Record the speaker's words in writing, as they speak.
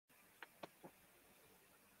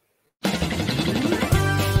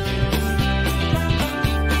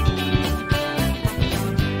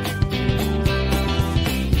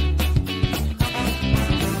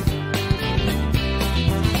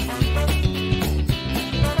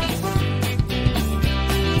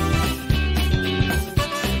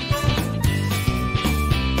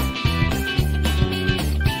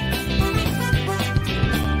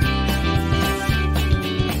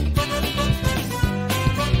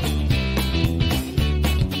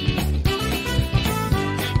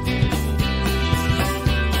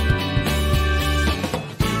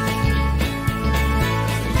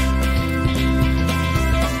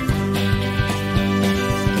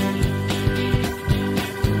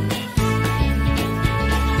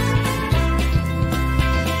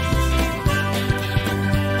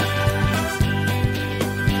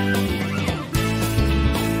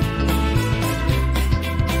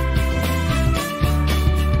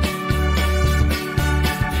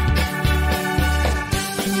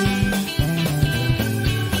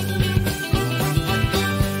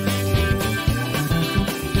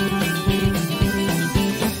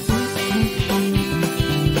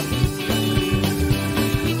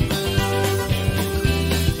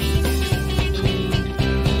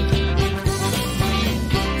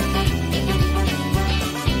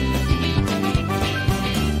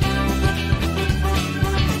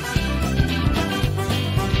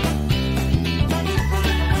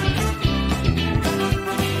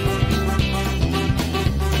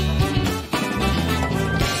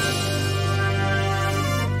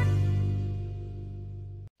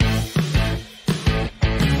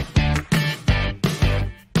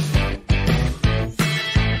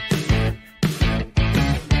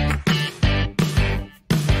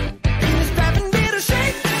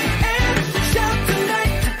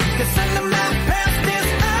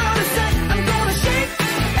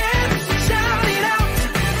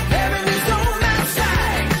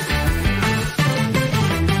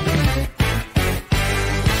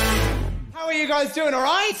guys doing all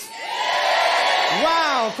right?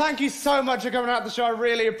 Wow, thank you so much for coming out to the show. I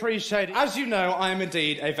really appreciate it. As you know, I am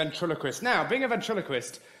indeed a ventriloquist. Now, being a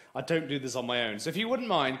ventriloquist, I don't do this on my own. So if you wouldn't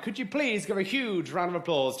mind, could you please give a huge round of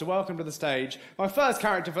applause to welcome to the stage my first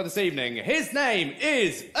character for this evening. His name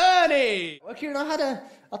is Ernie. Well, Kieran, I had a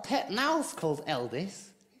pet mouse called Eldis.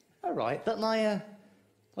 All right. But my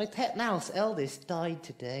pet mouse, Eldis, died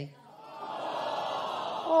today.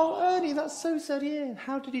 Oh, Ernie, that's so sad. Yeah.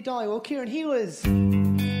 How did he die? Well, Kieran, he was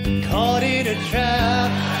caught in a trap.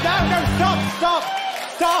 No,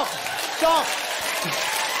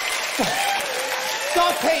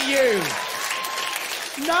 stop it, you.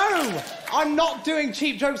 No, I'm not doing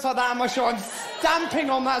cheap jokes like that on my show. I'm stamping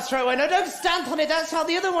on that straight away. No, don't stamp on it. That's how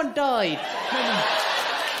the other one died. No.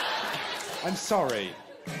 I'm sorry.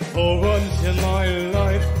 For once in my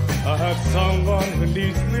life, I have someone who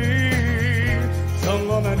needs me.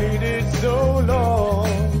 Someone I needed so long.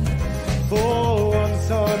 For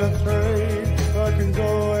once I'm afraid I can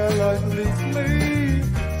go where life leads me.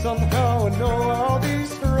 Somehow I know I'll be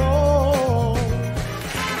strong.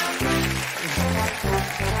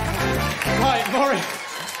 Right,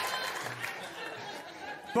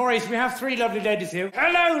 Maurice, we have three lovely ladies here.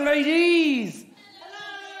 Hello, ladies!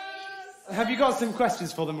 Hello! Have you got some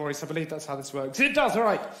questions for them, Maurice? I believe that's how this works. It does, all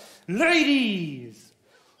right. Ladies!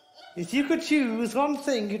 If you could choose one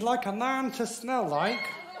thing you'd like a man to smell like,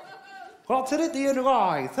 what would it be and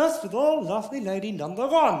why? First of all, lovely lady number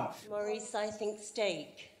one. Maurice, I think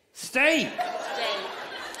steak. Steak? Steak.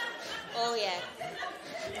 Oh, yeah.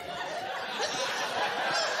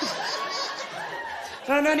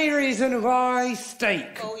 And any reason why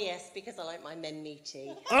steak? Oh, yes, because I like my men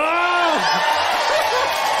meaty.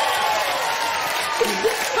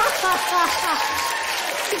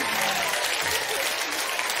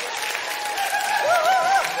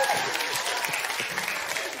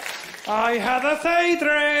 I have a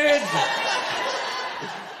favourite!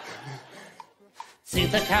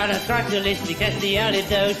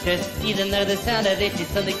 Supercalifragilisticexpialidocious. Even though the sound of it is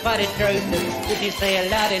something quite atrocious. If you say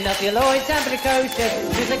it loud enough, you'll always sound precocious.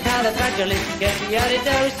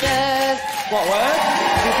 Supercalifragilisticexpialidocious. What word?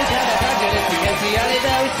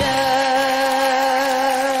 Supercalifragilisticexpialidocious.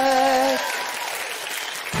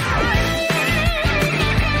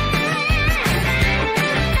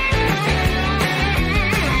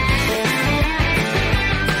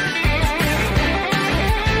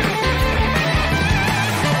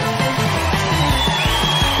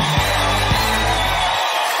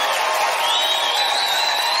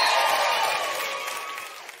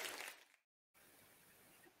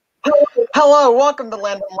 Hello, welcome to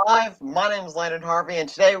Landon Live. My name is Landon Harvey, and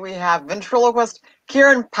today we have ventriloquist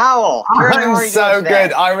Kieran Powell. Kieran, how are you so doing today?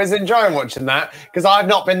 good. I was enjoying watching that because I've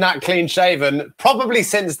not been that clean shaven probably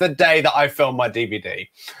since the day that I filmed my DVD.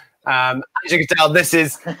 As you can tell, this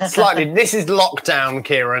is lockdown,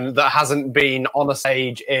 Kieran, that hasn't been on a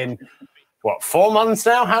stage in, what, 4 months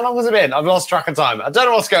now? How long has it been? I've lost track of time. I don't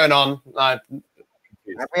know what's going on.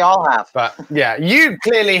 We all have. But yeah, you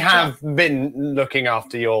clearly have been looking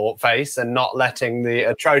after your face and not letting the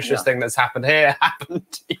atrocious thing that's happened here happen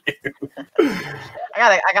to you.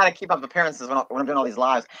 I gotta keep up appearances when I'm doing all these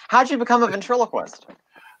lives. How'd you become a ventriloquist?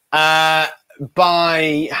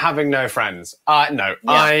 By having no friends. No,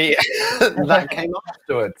 Yeah. that came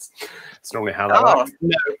afterwards. It's normally how that works.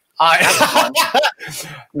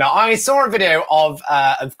 No, I saw a video of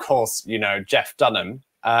course, you know, Jeff Dunham.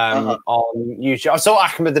 On YouTube. I saw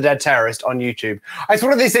Ahmed the Dead Terrorist on YouTube. It's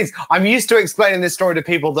one of these things. I'm used to explaining this story to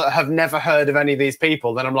people that have never heard of any of these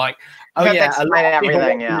people. Then I'm like, oh yeah, a lot of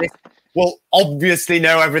people will obviously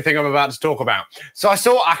know everything I'm about to talk about. So I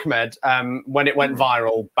saw Ahmed when it went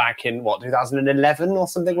viral back in, what, 2011 or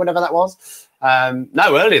something, whatever that was.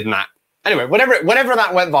 No, earlier than that. Anyway, whenever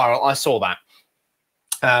that went viral, I saw that.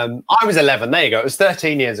 I was 11. There you go. It was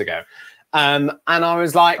 13 years ago. And I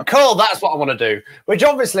was like, cool, that's what I want to do. Which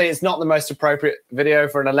obviously is not the most appropriate video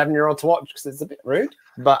for an 11-year-old to watch because it's a bit rude,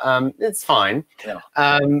 but it's fine. Yeah.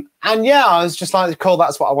 And yeah, I was just like, cool,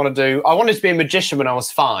 that's what I want to do. I wanted to be a magician when I was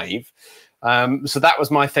 5. So that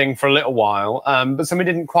was my thing for a little while. But something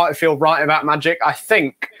didn't quite feel right about magic. I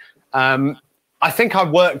think I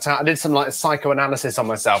worked out, I did some like psychoanalysis on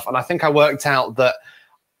myself. And I think I worked out that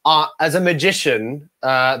as a magician,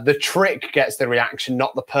 the trick gets the reaction,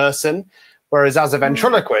 not the person. Whereas as a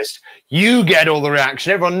ventriloquist, you get all the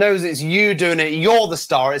reaction. Everyone knows it's you doing it. You're the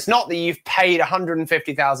star. It's not that you've paid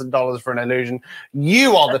 $150,000 for an illusion.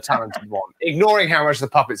 You are the talented one. Ignoring how much the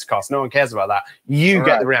puppets cost. No one cares about that. You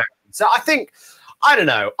get the reaction. So I think, I don't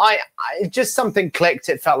know. Just something clicked.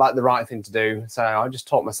 It felt like the right thing to do. So I just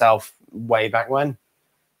taught myself way back when.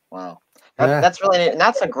 Wow. That's really neat. And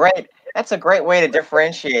that's a great That's a great way to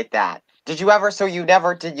differentiate that. Did you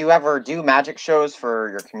ever do magic shows for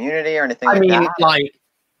your community or anything like that? Like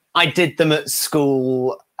I did them at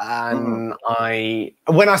school, and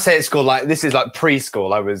when I say at school, like this is like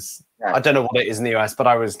preschool. I don't know what it is in the US, but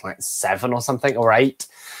I was like 7 or something, or 8.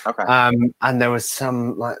 Okay. And there was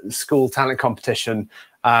some like school talent competition.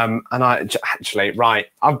 And I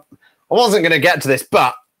wasn't going to get to this,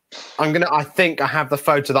 but I think I have the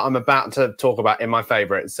photo that I'm about to talk about in my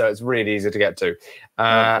favorites. So it's really easy to get to.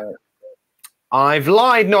 I've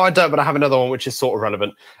lied. No, I don't, but I have another one which is sort of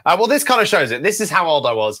relevant. Well, this kind of shows it. This is how old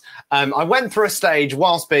I was. I went through a stage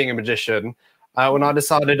whilst being a magician when I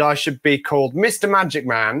decided I should be called Mr. Magic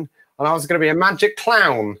Man, and I was going to be a magic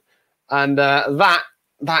clown. And that,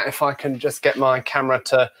 if I can just get my camera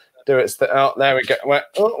to do its oh, there we go.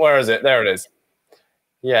 Where is it? There it is.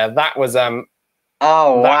 Yeah, that was oh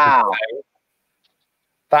wow.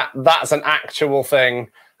 That's an actual thing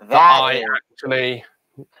that I actually.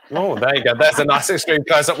 Oh, there you go. There's a nice extreme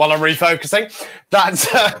close-up while I'm refocusing.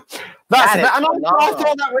 That's and I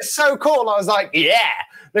thought that was so cool. I was like, yeah,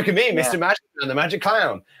 look at me, Mr. Magic and the Magic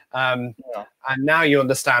Clown. And now you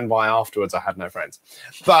understand why afterwards I had no friends.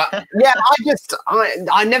 But yeah,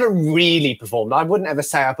 I never really performed. I wouldn't ever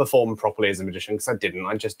say I performed properly as a magician because I didn't.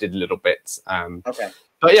 I just did little bits. Okay.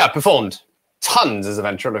 But yeah, performed tons as a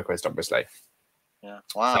ventriloquist, obviously. Yeah.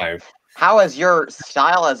 Wow. So, how has your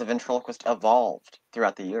style as a ventriloquist evolved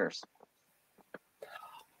throughout the years?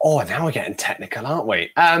 Oh, now we're getting technical, aren't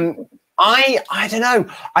we? I don't know.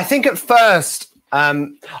 I think at first,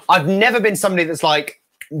 I've never been somebody that's like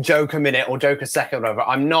joke a minute or joke a second or whatever.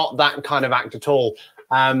 I'm not that kind of act at all.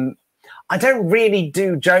 I don't really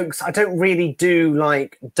do jokes. I don't really do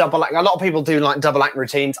like double act. A lot of people do like double act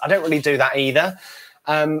routines. I don't really do that either.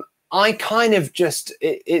 I kind of just,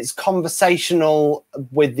 it's conversational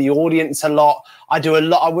with the audience a lot. I do a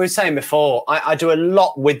lot, I was saying before, I do a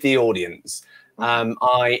lot with the audience.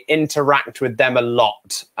 I interact with them a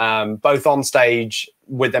lot, both on stage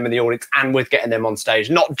with them in the audience and with getting them on stage,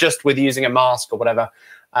 not just with using a mask or whatever,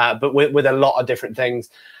 but with a lot of different things.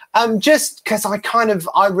 Just because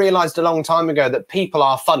I realized a long time ago that people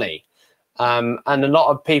are funny, and a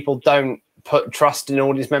lot of people don't put trust in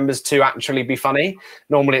audience members to actually be funny.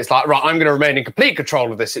 Normally it's like, right, I'm going to remain in complete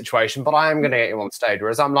control of this situation, but I am going to get you on stage.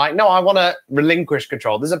 Whereas I'm like, no, I want to relinquish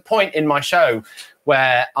control. There's a point in my show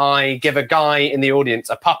where I give a guy in the audience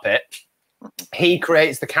a puppet. He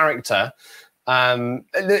creates the character. And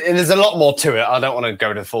there's a lot more to it. I don't want to go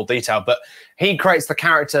into full detail, but he creates the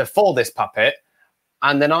character for this puppet.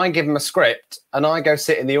 And then I give him a script and I go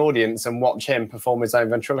sit in the audience and watch him perform his own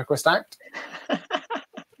ventriloquist act.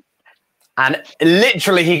 And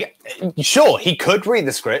literally, he could read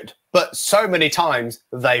the script, but so many times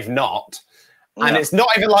they've not. Yeah. And it's not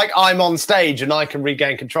even like I'm on stage and I can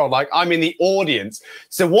regain control. Like I'm in the audience.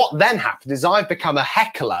 So what then happened is I've become a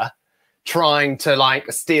heckler trying to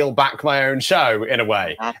like steal back my own show in a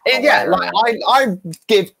way. Yeah, like I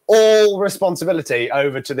give all responsibility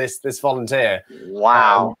over to this volunteer.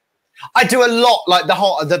 Wow. I do a lot, like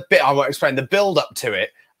the bit I won't explain, the build up to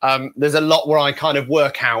it. There's a lot where I kind of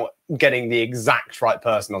work out getting the exact right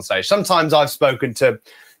person on stage. Sometimes I've spoken to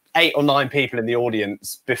 8 or 9 people in the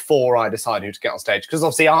audience before I decide who to get on stage. Because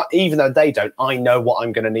obviously, even though they don't, I know what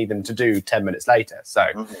I'm going to need them to do 10 minutes later.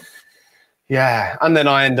 So, yeah. And then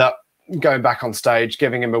I end up going back on stage,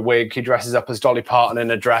 giving him a wig. He dresses up as Dolly Parton in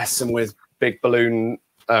a dress and with big balloon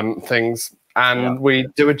things. And we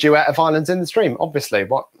do a duet of Islands in the Stream, obviously.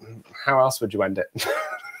 How else would you end it?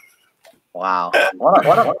 Wow. What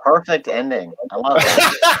a perfect ending. I love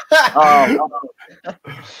it.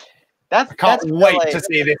 I can't wait to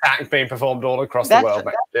see this act being performed all across the world.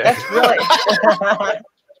 That's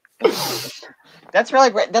really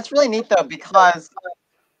great. That's really neat though, because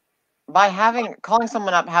by calling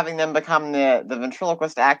someone up, having them become the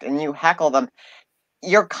ventriloquist act and you heckle them,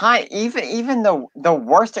 you're even the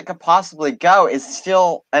worst it could possibly go is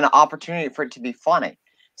still an opportunity for it to be funny.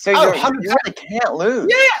 So you really can't lose.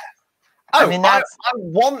 Yeah. I mean, I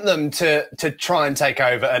want them to try and take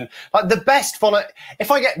over, and like the best fun.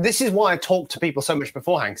 This is why I talk to people so much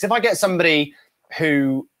beforehand. Because if I get somebody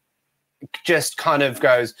who just kind of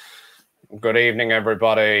goes, "Good evening,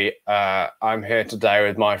 everybody. I'm here today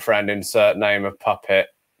with my friend. Insert name of puppet."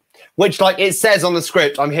 Which, like it says on the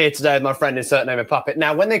script, I'm here today with my friend. Insert name of puppet.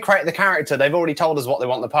 Now, when they create the character, they've already told us what they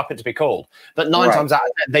want the puppet to be called. But 9 times out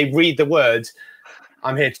of 10, they read the words.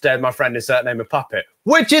 I'm here today with my friend insert name of puppet,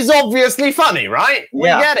 which is obviously funny, right? We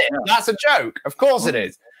get it. Yeah. That's a joke. Of course it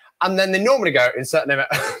is. And then they normally go insert name of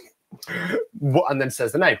and then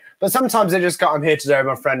says the name. But sometimes they just go, I'm here today with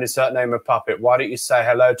my friend insert name of puppet. Why don't you say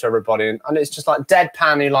hello to everybody? And it's just like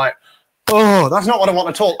deadpan-y, like, Oh, that's not what I want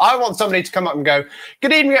at all. I want somebody to come up and go,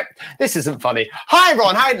 good evening. This isn't funny. Hi,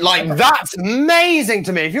 Ron. Hi. Like, that's amazing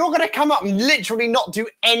to me. If you're going to come up and literally not do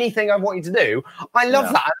anything I want you to do, I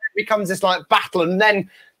love that. It becomes this like battle. And then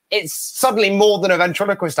it's suddenly more than a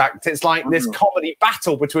ventriloquist act. It's like this comedy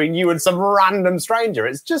battle between you and some random stranger.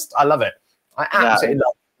 It's just, I love it. I absolutely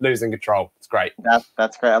love losing control. It's great.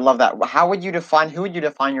 That's great. I love that. Who would you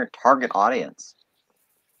define your target audience?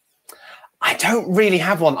 I don't really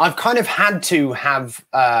have one. I've kind of had to have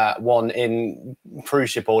one in cruise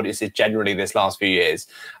ship audiences generally this last few years.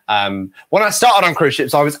 When I started on cruise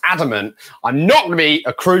ships, I was adamant, I'm not going to be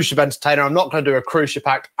a cruise ship entertainer. I'm not going to do a cruise ship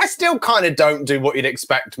act. I still kind of don't do what you'd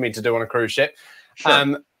expect me to do on a cruise ship.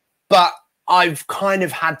 Sure. But I've kind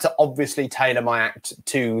of had to obviously tailor my act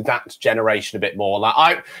to that generation a bit more.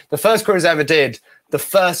 Like the first cruise I ever did, the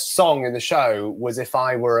first song in the show was "If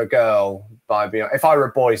I Were a Girl" by Beyonce. If I Were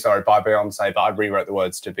a Boy, sorry, by Beyonce. But I rewrote the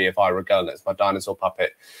words to be "If I Were a Girl." And it's my dinosaur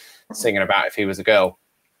puppet singing about if he was a girl.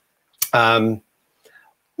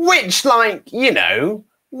 Which, like, you know,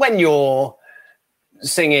 when you're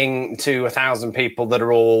singing to 1,000 people that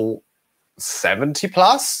are all 70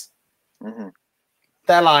 plus,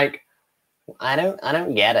 they're like, I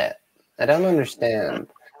don't get it. I don't understand.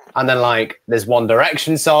 And then, like, there's One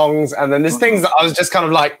Direction songs, and then there's things that I was just kind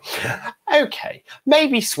of like, okay,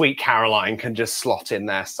 maybe Sweet Caroline can just slot in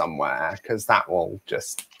there somewhere because that will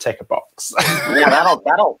just tick a box. Yeah,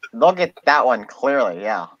 they'll get that one clearly.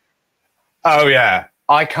 Yeah. Oh yeah,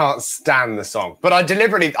 I can't stand the song, but I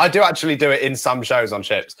do actually do it in some shows on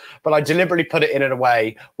ships, but I deliberately put it in a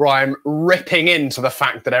way where I'm ripping into the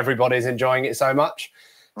fact that everybody's enjoying it so much.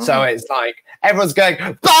 So it's like everyone's going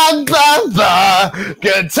ba ba ba,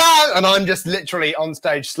 good time, and I'm just literally on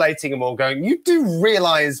stage slating them all, going, "You do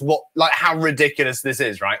realize how ridiculous this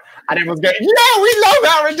is, right?" And everyone's going, "Yeah, we love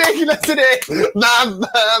how ridiculous it is." Ba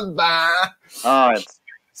ba ba. Oh,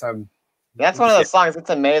 that's one of those songs. It's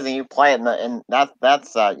amazing. You play it, and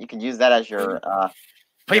that's you can use that as your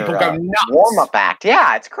people go nuts warm up act.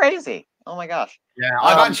 Yeah, it's crazy. Oh my gosh. Yeah,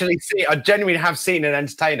 I genuinely have seen an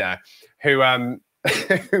entertainer who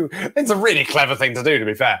it's a really clever thing to do, to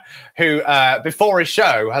be fair, who before his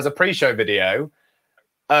show has a pre-show video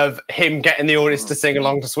of him getting the audience to sing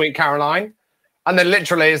along to Sweet Caroline, and then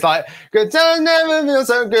literally it's like, good time never feels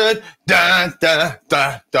so good, da da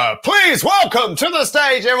da da, please welcome to the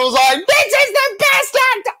stage. Everyone's like, this is the best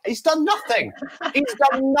act. He's done nothing. He's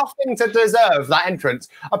done nothing to deserve that entrance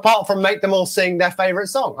apart from make them all sing their favorite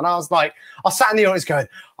song. And I was like, I sat in the audience going,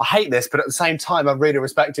 I hate this, but at the same time, I'm really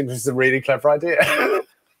respecting this is a really clever idea.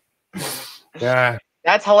 Yeah,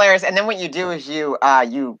 that's hilarious. And then what you do is you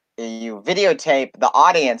videotape the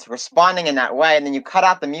audience responding in that way, and then you cut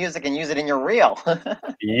out the music and use it in your reel.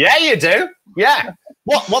 Yeah, you do. Yeah.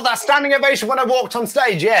 What that standing ovation when I walked on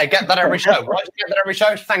stage? Yeah, get that every show. Why do you get that every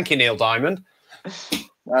show? Thank you, Neil Diamond.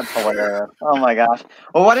 That's hilarious. Oh my gosh.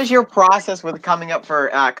 Well, what is your process with coming up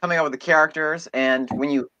with the characters? And when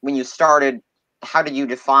you started, how did you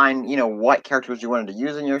define, what characters you wanted to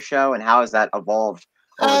use in your show, and how has that evolved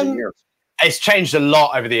over the years? It's changed a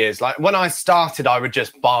lot over the years. Like when I started, I would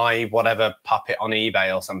just buy whatever puppet on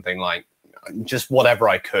eBay or something, like just whatever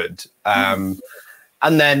I could. And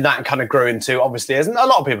then that kind of grew into, obviously, as a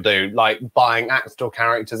lot of people do, like buying actor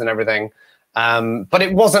characters and everything. But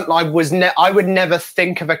it wasn't like I would never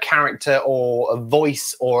think of a character or a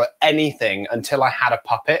voice or anything until I had a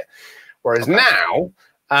puppet. Whereas now,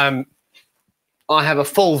 I have a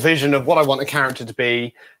full vision of what I want a character to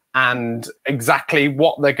be and exactly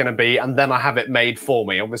what they're going to be, and then I have it made for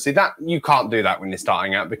me. Obviously, that you can't do that when you're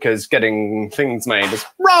starting out because getting things made is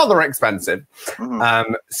rather expensive.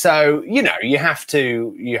 So you have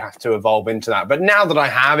to evolve into that. But now that I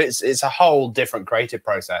have, it's a whole different creative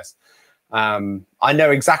process. I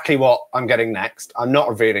know exactly what I'm getting next. I'm not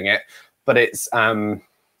revealing it, but it's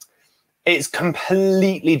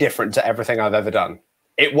completely different to everything I've ever done.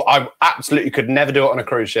 I absolutely could never do it on a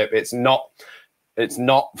cruise ship. It's not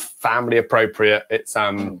family appropriate. It's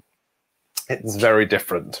very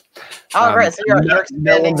different. Oh, right. So you're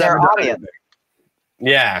expanding their audience.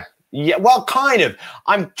 Yeah. Well, kind of.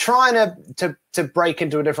 I'm trying to break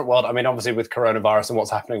into a different world. I mean, obviously with coronavirus and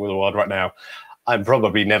what's happening with the world right now, I'm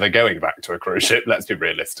probably never going back to a cruise ship. Let's be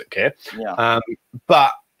realistic here. Yeah.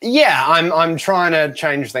 But yeah, I'm trying to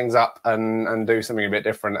change things up and do something a bit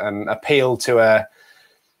different and appeal to a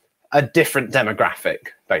different demographic,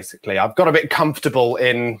 basically. I've got a bit comfortable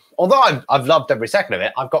although I've loved every second of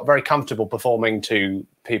it, I've got very comfortable performing to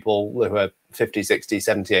people who are 50, 60,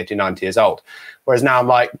 70, 80, 90 years old. Whereas now I'm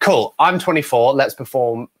like, cool, I'm 24, let's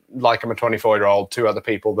perform like I'm a 24-year-old, two other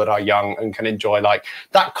people that are young and can enjoy like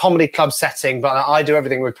that comedy club setting. But I do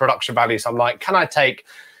everything with production value. So I'm like, can I take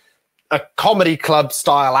a comedy club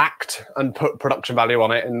style act and put production value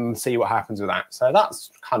on it and see what happens with that? So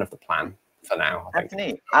that's kind of the plan for now. I That's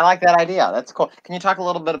neat. I like that idea. That's cool. Can you talk a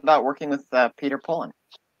little bit about working with Peter Pullen?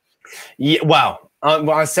 Yeah, well,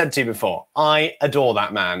 I said to you before, I adore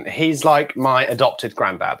that man. He's like my adopted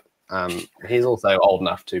granddad. He's also old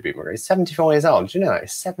enough to be married. He's 74 years old. Do you know that?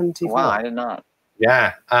 He's 74. Wow, I did not.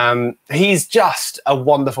 Yeah. He's just a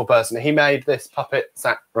wonderful person. He made this puppet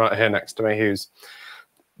sat right here next to me, who's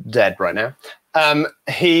dead right now. I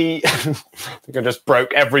think I just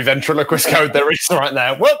broke every ventriloquist code there is right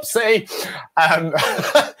now. Whoopsie.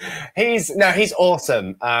 He's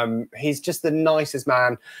awesome. He's just the nicest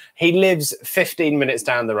man. He lives 15 minutes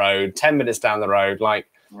down the road, 10 minutes down the road. Like,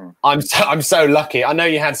 I'm so lucky. I know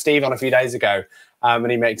you had Steve on a few days ago, and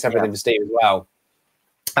he makes everything for Steve as well.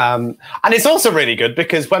 And it's also really good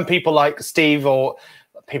because when people like Steve or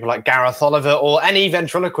people like Gareth Oliver or any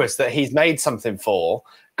ventriloquist that he's made something for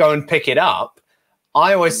go and pick it up,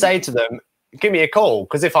 I always say to them, give me a call,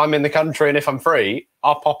 because if I'm in the country and if I'm free,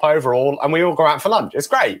 I'll pop over and we all go out for lunch. It's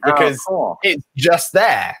great because it's just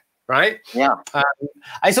there, right? Yeah.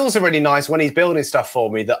 It's also really nice when he's building stuff for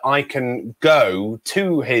me that I can go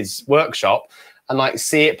to his workshop and like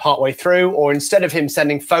see it partway through, or instead of him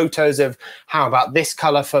sending photos of how about this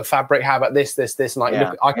color for fabric, how about this, and like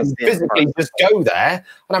look, I can physically just go there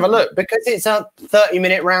and have a look, because it's a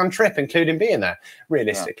 30-minute round trip, including being there.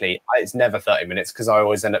 Realistically, it's never 30 minutes because I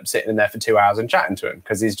always end up sitting in there for 2 hours and chatting to him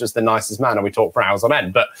because he's just the nicest man and we talk for hours on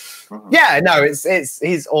end. But yeah, no,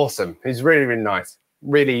 he's awesome. He's really, really nice.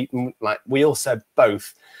 Really, like, we also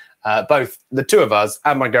both the two of us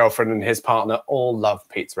and my girlfriend and his partner all love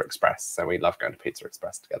Pizza Express, so we love going to Pizza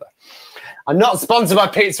Express together. I'm not sponsored by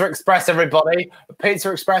Pizza Express, everybody. But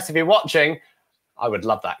Pizza Express, if you're watching, I would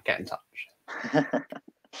love that. Get in touch.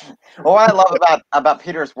 Well, what I love about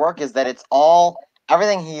Peter's work is that it's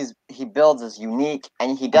everything he builds is unique,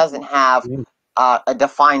 and he doesn't have a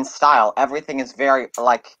defined style. Everything is very,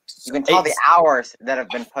 like, you can tell the hours that have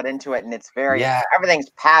been put into it, and it's very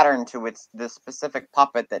everything's patterned to the specific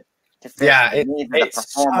puppet that to fit the needs of the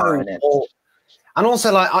performer in it. And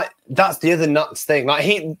also, like, that's the other nuts thing. Like,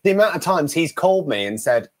 the amount of times he's called me and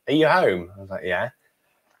said, "Are you home?" I was like, "Yeah,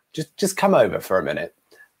 just come over for a minute."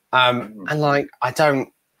 And like,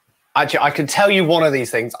 I can tell you one of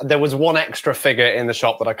these things. There was one extra figure in the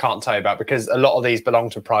shop that I can't tell you about because a lot of these belong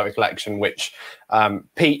to a private collection, which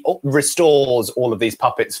Pete restores all of these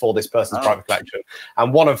puppets for this person's private collection.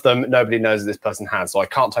 And one of them, nobody knows that this person has, so I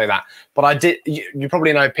can't tell you that. But I did. You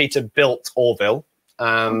probably know Peter built Orville,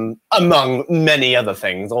 among many other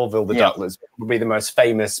things. Orville the Duck was probably the most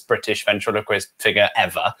famous British ventriloquist figure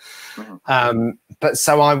ever. But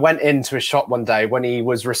so I went into a shop one day when he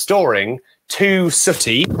was restoring to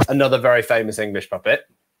Sooty, another very famous English puppet.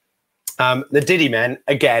 The Diddy Men,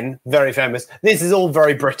 again, very famous. This is all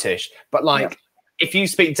very British, but like, if you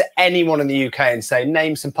speak to anyone in the UK and say,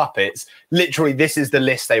 name some puppets, literally this is the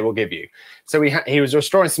list they will give you. So he was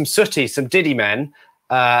restoring some Sooty, some Diddy Men,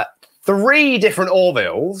 3 different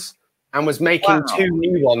Orvilles, and was making 2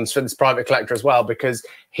 new ones for this private collector as well, because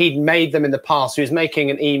he'd made them in the past. He was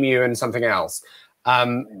making an emu and something else.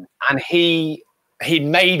 And he'd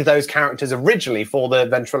made those characters originally for the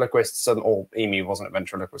ventriloquists, or emu wasn't a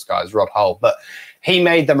ventriloquist guy, it was Rod Hull, but he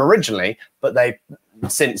made them originally, but they've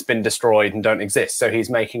since been destroyed and don't exist. So he's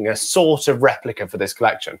making a sort of replica for this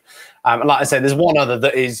collection. And like I said, there's one other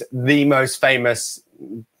that is the most famous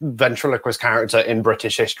ventriloquist character in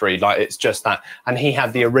British history. Like, it's just that. And he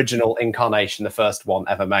had the original incarnation, the first one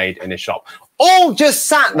ever made, in his shop. All just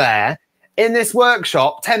sat there in this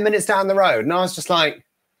workshop 10 minutes down the road. And I was just like,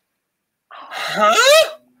 huh?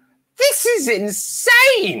 This is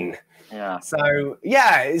insane. Yeah. So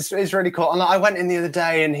yeah, it's really cool. And I went in the other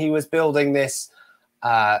day and he was building this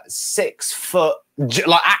 6 foot,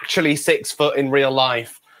 like actually 6 foot in real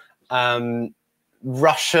life,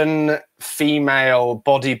 Russian female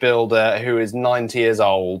bodybuilder who is 90 years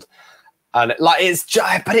old. And like,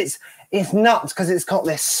 but it's nuts because it's got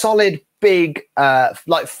this solid big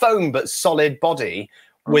like foam but solid body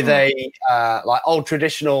with a like old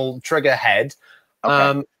traditional trigger head.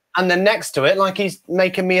 And then next to it, like, he's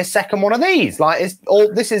making me a second one of these. Like,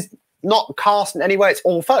 this is not cast in any way, it's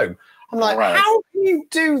all foam. I'm like, how can you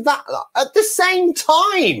do that at the same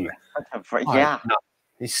time? Yeah. No,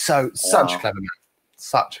 he's such a clever man.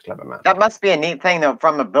 Such a clever man. That must be a neat thing, though,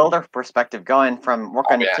 from a builder perspective, going from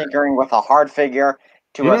working tinkering with a hard figure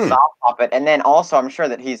to a soft puppet. And then also, I'm sure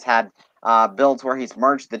that he's had builds where he's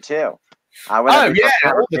merged the two. All the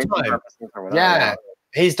time. Yeah.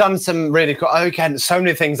 He's done some really cool. Again, so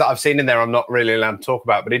many things that I've seen in there I'm not really allowed to talk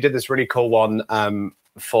about, but he did this really cool one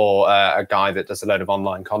for a guy that does a load of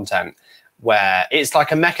online content where it's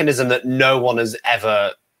like a mechanism that no one has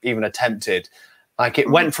ever even attempted. Like it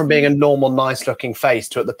went from being a normal, nice looking face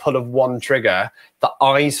to at the pull of one trigger, the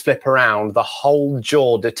eyes flip around, the whole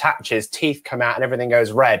jaw detaches, teeth come out and everything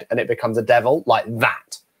goes red and it becomes a devil like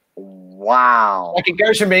that. Wow. Like it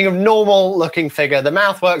goes from being a normal looking figure, the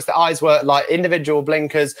mouth works, the eyes work, like individual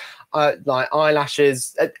blinkers, like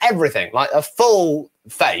eyelashes, everything, like a full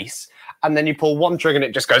face. And then you pull one trigger and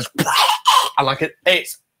it just goes, and like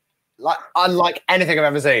it's like unlike anything I've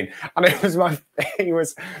ever seen. And it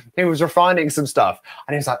was he was refining some stuff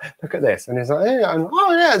and he was like, look at this. And he's like, yeah.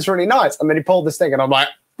 Oh yeah, it's really nice. And then he pulled this thing and I'm like,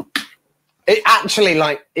 it actually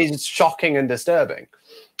like is shocking and disturbing.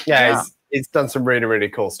 Yeah. He's done some really, really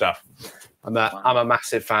cool stuff. I'm a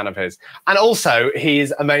massive fan of his. And also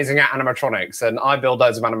he's amazing at animatronics and I build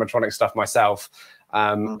loads of animatronic stuff myself.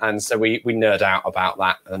 And so we nerd out about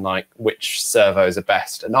that and like which servos are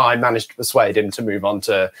best. And I managed to persuade him to move on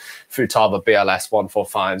to Futaba BLS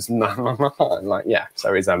 145s. Like, yeah,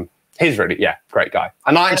 so he's really, great guy.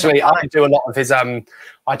 And I do a lot of his, I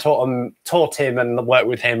taught him and worked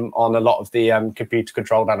with him on a lot of the computer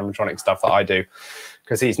controlled animatronic stuff that I do.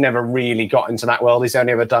 Because he's never really got into that world. He's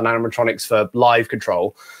only ever done animatronics for live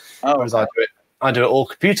control. Whereas I do it all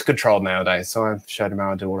computer controlled nowadays. So I showed him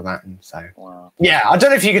how I do all of that. And so, yeah, I don't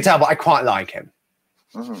know if you could tell, but I quite like him.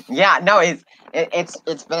 Yeah, no,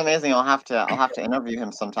 it's been amazing. I'll have to interview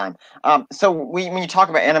him sometime. So when you talk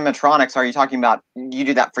about animatronics, are you talking about you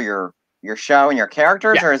do that for your show and your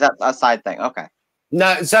characters, or is that a side thing? Okay.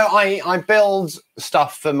 No, so I build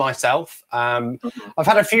stuff for myself. I've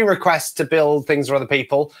had a few requests to build things for other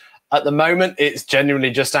people. At the moment, it's genuinely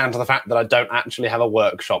just down to the fact that I don't actually have a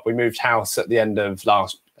workshop. We moved house at the end of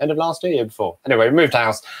last year before. Anyway, we moved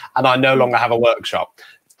house and I no longer have a workshop.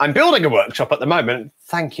 I'm building a workshop at the moment.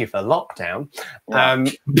 Thank you for lockdown. Yeah.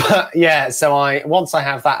 But yeah, so once I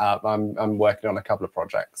have that up, I'm working on a couple of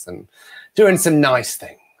projects and doing some nice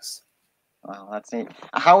things. Wow, that's neat.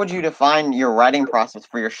 How would you define your writing process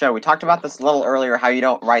for your show? We talked about this a little earlier, how you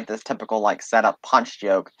don't write this typical like setup punch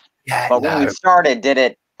joke. Yeah, but when you started,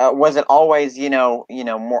 was it always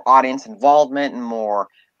more audience involvement and more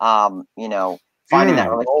finding that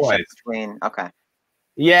relationship between? Okay.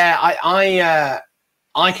 Yeah,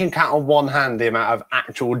 I can count on one hand the amount of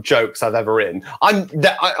actual jokes I've ever written.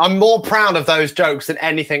 I'm more proud of those jokes than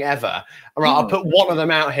anything ever. All right, I'll put one of them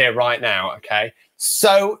out here right now. Okay.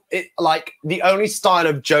 So like the only style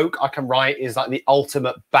of joke I can write is like the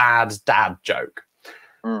ultimate bad dad joke.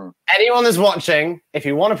 Anyone that's watching, if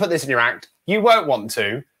you want to put this in your act, you won't want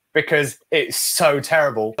to because it's so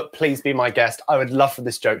terrible. But please be my guest. I would love for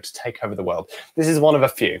this joke to take over the world. This is one of a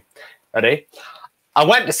few. Ready? I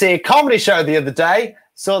went to see a comedy show the other day.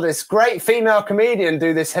 Saw this great female comedian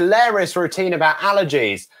do this hilarious routine about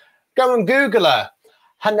allergies. Go and Google her.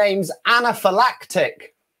 Her name's anaphylactic.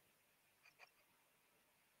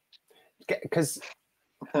 Because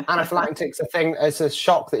anaphylactic's a thing, it's a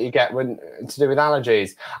shock that you get when to do with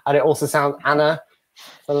allergies. And it also sounds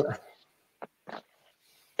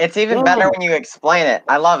It's even better when you explain it.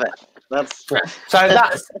 I love it. So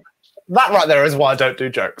that right there is why I don't do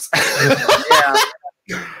jokes.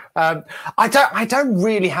 Yeah. I don't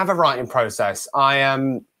really have a writing process.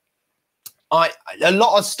 A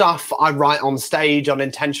lot of stuff I write on stage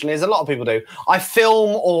unintentionally, as a lot of people do. I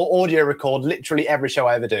film or audio record literally every show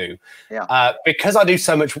I ever do. Yeah. Because I do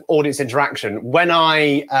so much audience interaction. When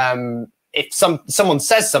if someone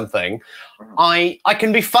says something, I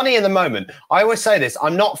can be funny in the moment. I always say this: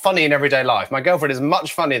 I'm not funny in everyday life. My girlfriend is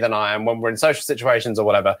much funnier than I am when we're in social situations or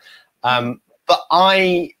whatever. But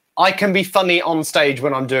I can be funny on stage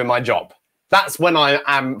when I'm doing my job. That's when I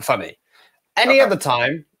am funny. Any other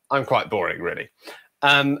time, I'm quite boring, really.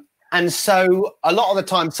 And so a lot of the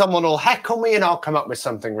time, someone will heckle me and I'll come up with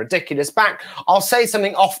something ridiculous back. I'll say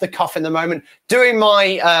something off the cuff in the moment. Doing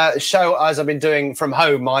my show, as I've been doing from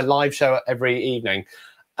home, my live show every evening,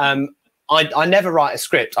 I never write a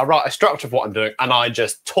script. I write a structure of what I'm doing and I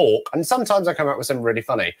just talk. And sometimes I come up with something really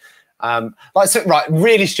funny.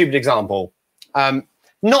 Really stupid example.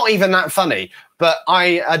 Not even that funny, but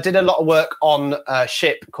I did a lot of work on a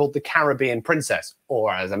ship called the Caribbean Princess,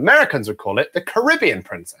 or as Americans would call it, the Caribbean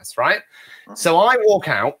Princess, right? So I walk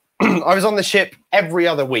out. I was on the ship every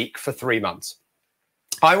other week for 3 months.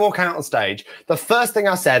 I walk out on stage. The first thing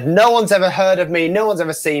I said, no one's ever heard of me. No one's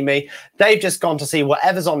ever seen me. They've just gone to see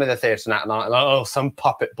whatever's on in the theatre that night. Like, oh, some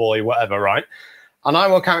puppet boy, whatever, right? And I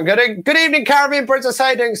will count. Good evening, Caribbean Princess. How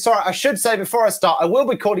are you doing? Sorry, I should say before I start, I will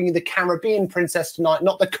be calling you the Caribbean Princess tonight,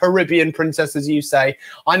 not the Caribbean Princess as you say.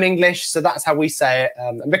 I'm English, so that's how we say it.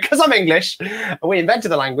 And because I'm English, we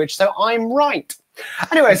invented the language, so I'm right.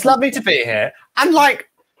 Anyway, it's lovely to be here. And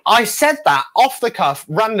like, I said that off the cuff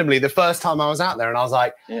randomly the first time I was out there, and I was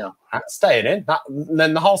like, yeah, that's staying in.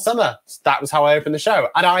 Then the whole summer, that was how I opened the show.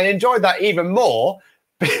 And I enjoyed that even more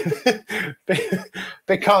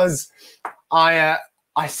because I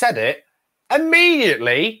said it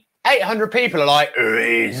immediately. 800 people are like,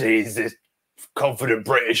 he's this confident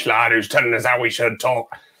British lad who's telling us how we should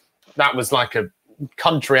talk. That was like a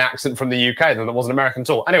country accent from the UK, then that wasn't American at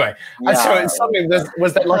all. Anyway, and so it's something that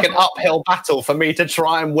was that like an uphill battle for me to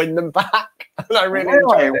try and win them back. And I really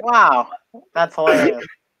enjoyed it. Wow, that's hilarious.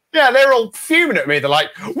 Yeah, they're all fuming at me. They're like,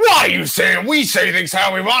 why are you saying we say things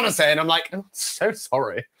how we want to say? And I'm like, I'm so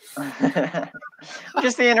sorry.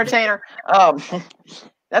 Just the entertainer.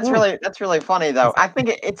 That's really funny though. I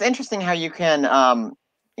think it's interesting how you can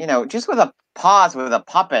you know, just with a pause with a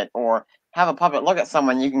puppet or have a puppet look at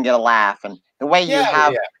someone, you can get a laugh, and the way you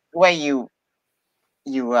the way you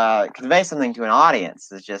convey something to an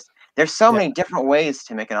audience is just, there's so many different ways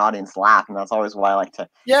to make an audience laugh, and that's always why I like to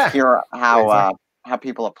hear how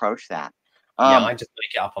people approach that. I just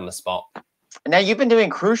make it up on the spot. Now you've been doing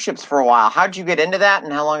cruise ships for a while. How did you get into that,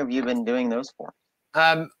 and how long have you been doing those for?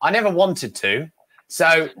 I never wanted to.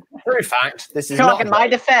 So, true fact, this is not in my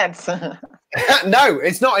defense. No,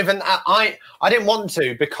 it's not even. I didn't want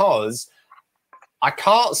to because I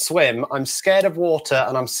can't swim. I'm scared of water,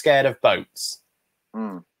 and I'm scared of boats.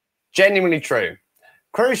 Genuinely true.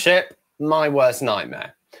 Cruise ship, my worst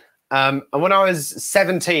nightmare. And when I was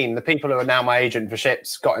 17, the people who are now my agent for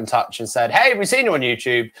ships got in touch and said, hey, we've seen you on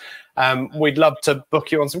YouTube. We'd love to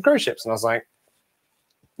book you on some cruise ships. And I was like,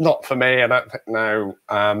 not for me. I don't think, no.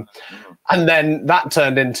 And then that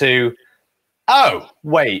turned into, oh,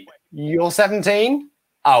 wait, you're 17?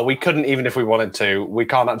 Oh, we couldn't even if we wanted to. We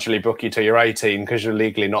can't actually book you till you're 18 because you're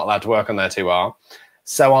legally not allowed to work on there too well.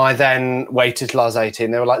 So I then waited till I was 18.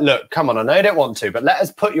 They were like, look, come on, I know you don't want to, but let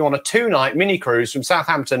us put you on a 2-night mini cruise from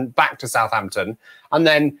Southampton back to Southampton. And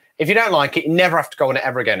then if you don't like it, you never have to go on it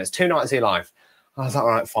ever again. It's 2 nights of your life. I was like, all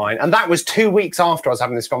right, fine. And that was 2 weeks after I was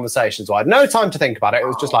having this conversation. So I had no time to think about it. It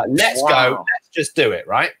was just like, let's go. Let's just do it,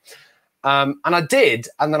 right? And I did.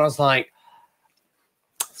 And then I was like,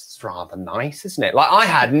 rather nice, isn't it? Like, I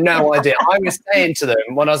had no idea. I was saying to them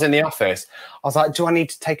when I was in the office, I was like, do I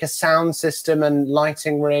need to take a sound system and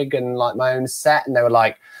lighting rig and like my own set? And they were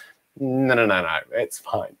like, no, it's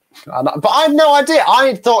fine. But I had no idea.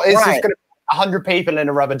 I thought it's just going to be 100 people in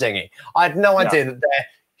a rubber dinghy. I had no idea that they're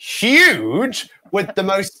huge with the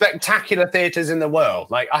most spectacular theatres in the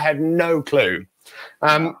world. Like, I had no clue.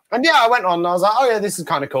 And yeah, I went on and I was like, oh yeah, this is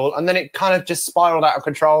kind of cool. And then it kind of just spiraled out of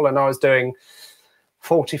control, and I was doing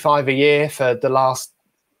 45 a year for the last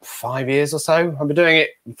 5 years or so. I've been doing it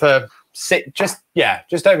for just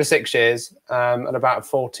over 6 years, and about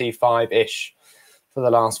 45-ish for the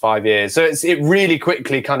last 5 years. So it really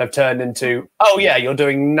quickly kind of turned into, oh yeah, you're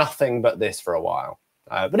doing nothing but this for a while.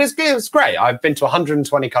 But it's great. I've been to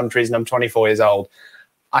 120 countries and I'm 24 years old.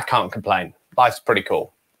 I can't complain. Life's pretty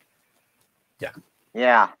cool.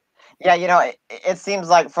 Yeah. Yeah, you know, it seems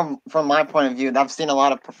like from my point of view, I've seen a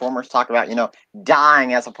lot of performers talk about, you know,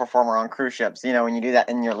 dying as a performer on cruise ships, you know, when you do that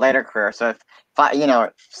in your later career. So if you know,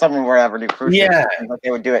 if someone were to ever do cruise ships, like they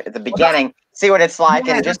would do it at the beginning, see what it's like,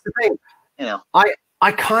 and just, you know.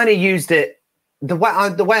 I kind of used it, the way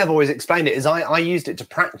I've always explained it is I used it to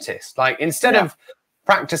practice. Like, instead of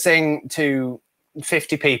practicing to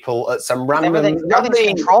 50 people at some random...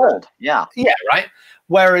 Everything's controlled, yeah, right?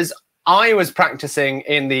 Whereas I was practicing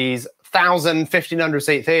in these 1,000, 1,500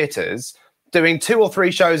 seat theatres, doing 2 or 3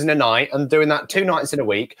 shows in a night and doing that 2 nights in a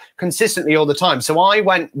week consistently all the time. So I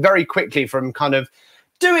went very quickly from kind of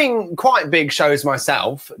doing quite big shows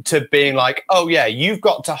myself to being like, oh yeah, you've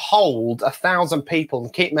got to hold 1,000 people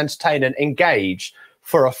and keep them entertained and engaged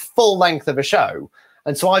for a full length of a show.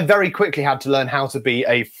 And so I very quickly had to learn how to be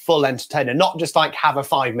a full entertainer, not just like have a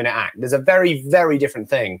 5-minute act. There's a very, very different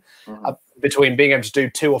thing between being able to do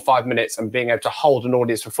 2 or 5 minutes and being able to hold an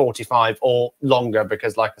audience for 45 or longer,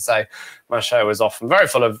 because like I say, my show is often very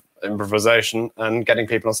full of improvisation and getting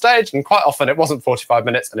people on stage. And quite often it wasn't 45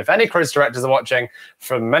 minutes. And if any cruise directors are watching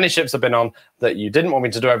from many ships I've been on that you didn't want me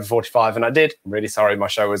to do over 45, and I did, I'm really sorry. My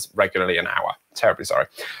show was regularly an hour. Terribly sorry.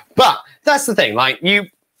 But that's the thing. Like,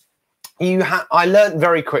 I learned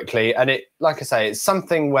very quickly, and it, like I say, it's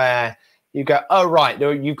something where you go, oh, right,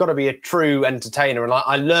 you've got to be a true entertainer. And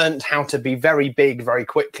I learned how to be very big very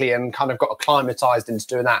quickly and kind of got acclimatized into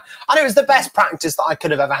doing that. And it was the best practice that I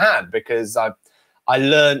could have ever had, because I I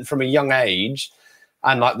learned from a young age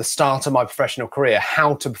and like the start of my professional career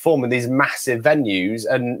how to perform in these massive venues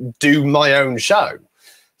and do my own show.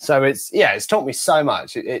 So it's taught me so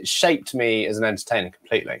much. It shaped me as an entertainer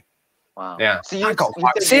completely. Wow. Yeah. So I got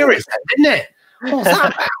quite serious then, didn't it? What was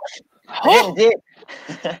that about? We're getting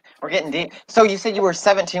deep. We're getting deep. So you said you were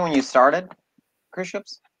 17 when you started cruise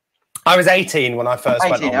ships? I was 18 when I first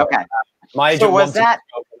went on. Okay. My agent so was wanted that? to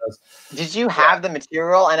go with us. Did you have the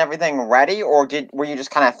material and everything ready, or were you just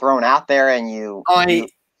kind of thrown out there and you? I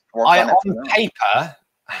on it paper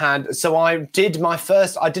had. So I did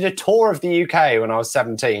I did a tour of the UK when I was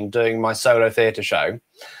 17, doing my solo theatre show.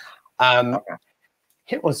 Okay.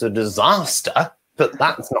 It was a disaster, but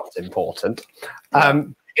that's not important.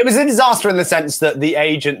 It was a disaster in the sense that the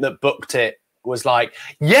agent that booked it was like,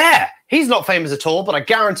 yeah, he's not famous at all, but I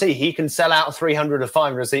guarantee he can sell out 300 or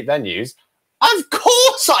 500 seat venues. Of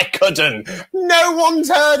course I couldn't. No one's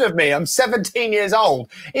heard of me. I'm 17 years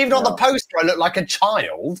old. Even on the poster, I look like a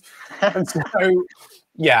child. And so,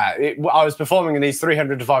 yeah, I was performing in these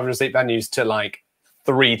 300 to 500 seat venues to like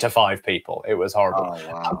 3 to 5 people. It was horrible.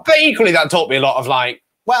 Oh, wow. But equally, that taught me a lot of like,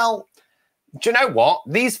 well, do you know what?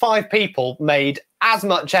 These 5 people made as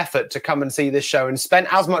much effort to come and see this show and spent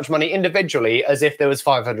as much money individually as if there was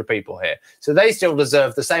 500 people here. So they still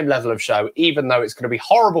deserve the same level of show, even though it's going to be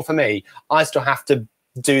horrible for me. I still have to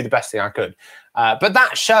do the best thing I could. But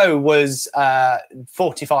that show was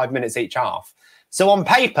 45 minutes each half. So on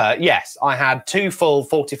paper, yes, I had 2 full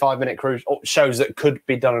 45-minute cruise shows that could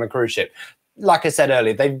be done on a cruise ship. Like I said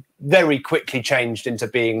earlier, they very quickly changed into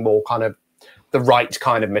being more kind of the right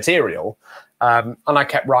kind of material. And I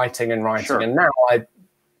kept writing and writing. Sure. And now I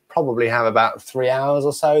probably have about 3 hours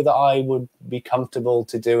or so that I would be comfortable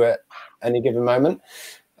to do at any given moment.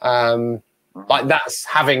 Like that's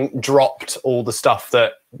having dropped all the stuff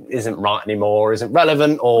that isn't right anymore, isn't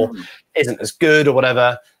relevant or isn't as good or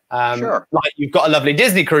whatever. Sure. Like you've got a lovely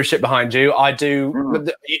Disney cruise ship behind you.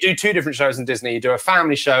 You do 2 different shows in Disney. You do a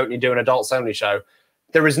family show and you do an adults only show.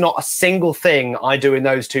 There is not a single thing I do in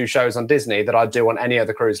those 2 shows on Disney that I do on any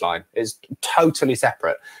other cruise line. It's totally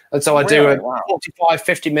separate. And so I do a 45,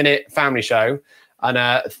 50-minute family show and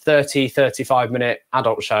a 30, 35-minute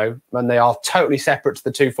adult show. And they are totally separate to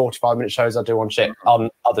the 2 45-minute shows I do on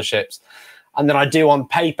other ships. And then I do on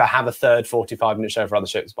paper have a third 45-minute show for other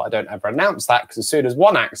ships, but I don't ever announce that because as soon as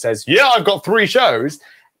one act says, yeah, I've got 3 shows,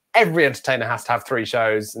 every entertainer has to have 3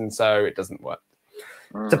 shows. And so it doesn't work.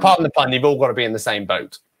 So pardon the pun, you've all got to be in the same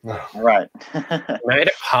boat. Right. Made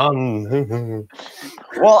a pun.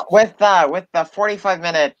 Well, with the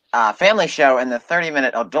 45-minute family show and the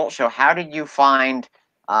 30-minute adult show, how did you find,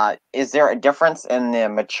 is there a difference in the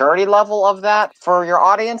maturity level of that for your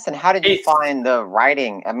audience? And how did you find the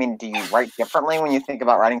writing? I mean, do you write differently when you think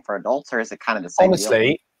about writing for adults, or is it kind of the same Honestly,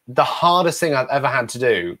 deal? The hardest thing I've ever had to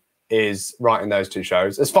do is writing those 2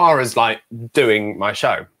 shows, as far as like doing my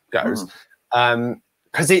show goes.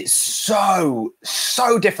 Because it's so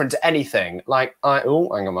different to anything. Like hang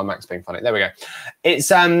on, my Mac's being funny. There we go.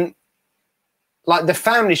 It's like the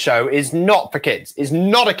family show is not for kids. It's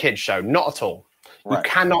not a kids show, not at all. Right. You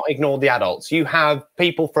cannot ignore the adults. You have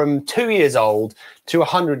people from 2 years old to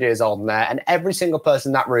 100 years old in there, and every single person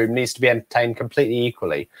in that room needs to be entertained completely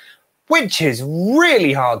equally, which is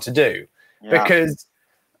really hard to do because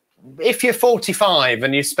if you're 45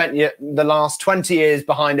 and you spent the last 20 years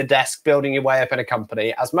behind a desk building your way up in a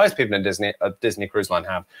company, as most people in Disney Cruise Line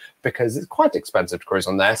have, because it's quite expensive to cruise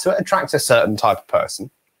on there, so it attracts a certain type of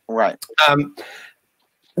person. Right.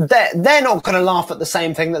 They're not going to laugh at the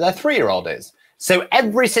same thing that their 3-year-old is. So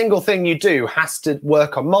every single thing you do has to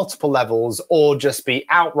work on multiple levels or just be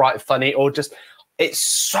outright funny or just... It's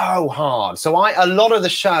so hard. So a lot of the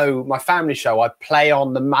show, my family show, I play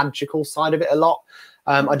on the magical side of it a lot.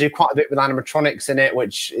 I do quite a bit with animatronics in it,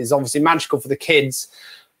 which is obviously magical for the kids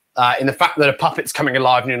in the fact that a puppet's coming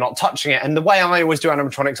alive and you're not touching it. And the way I always do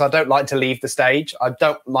animatronics, I don't like to leave the stage. I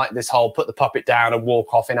don't like this whole put the puppet down and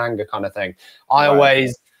walk off in anger kind of thing. I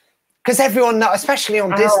always, because everyone knows, especially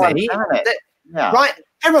on Disney, right?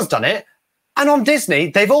 Everyone's done it. And on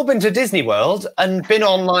Disney, they've all been to Disney World and been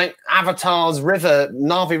on like Avatar's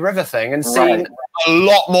Na'vi River thing and seen a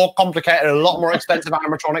lot more complicated, a lot more expensive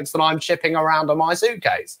animatronics than I'm shipping around on my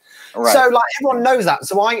suitcase. Right. So like everyone knows that.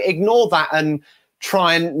 So I ignore that and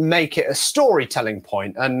try and make it a storytelling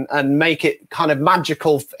point and make it kind of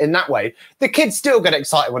magical in that way. The kids still get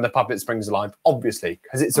excited when the puppet springs alive, obviously,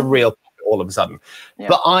 because it's a real puppet all of a sudden. Yeah.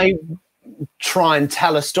 But I try and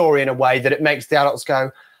tell a story in a way that it makes the adults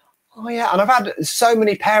go, Oh yeah, and I've had so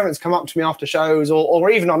many parents come up to me after shows, or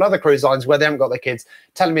even on other cruise lines where they haven't got their kids,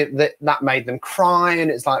 telling me that made them cry, and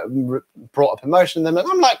it's like brought up emotion in them. And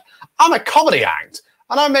I'm like, I'm a comedy act,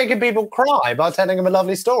 and I'm making people cry by telling them a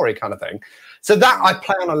lovely story, kind of thing. So that I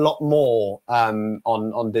play on a lot more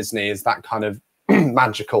on Disney, is that kind of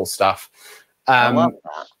magical stuff. I love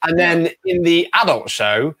that. And then in the adult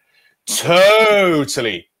show,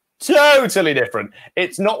 totally different.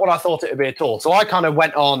 It's not what I thought it would be at all. So I kind of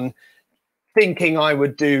went on thinking I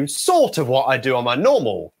would do sort of what I do on my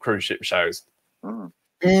normal cruise ship shows.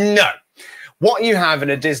 No. What you have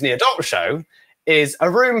in a Disney adult show is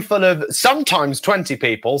a room full of sometimes 20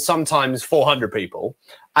 people, sometimes 400 people.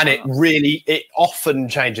 And it often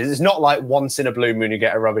changes. It's not like once in a blue moon you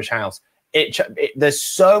get a rubbish house. There's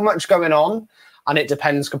so much going on. And it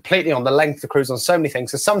depends completely on the length of the cruise, on so many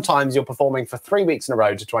things. So sometimes you're performing for 3 weeks in a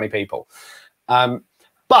row to 20 people.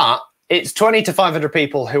 But it's 20 to 500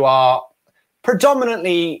 people who are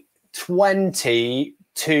predominantly 20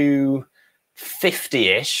 to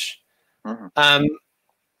 50-ish,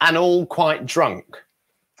 and all quite drunk.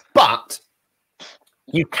 But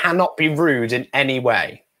you cannot be rude in any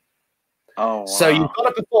way. Oh, wow. So you've got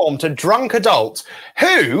to perform to drunk adults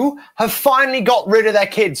who have finally got rid of their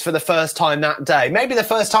kids for the first time that day. Maybe the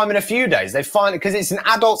first time in a few days. They finally, because it's an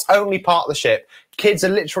adults only part of the ship. Kids are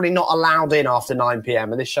literally not allowed in after 9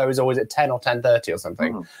 p.m. And this show is always at 10 or 10:30 or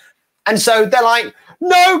something. And so they're like,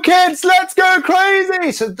 no kids, let's go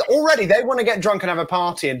crazy. So already they want to get drunk and have a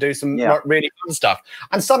party and do some really fun stuff.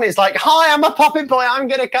 And suddenly it's like, hi, I'm a puppet boy. I'm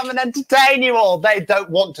going to come and entertain you all. They don't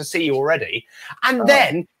want to see you already. And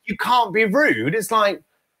then you can't be rude. It's like,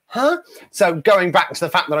 huh? So going back to the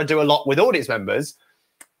fact that I do a lot with audience members,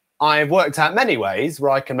 I've worked out many ways where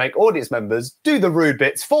I can make audience members do the rude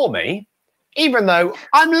bits for me, even though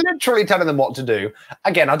I'm literally telling them what to do.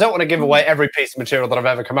 Again, I don't want to give away every piece of material that I've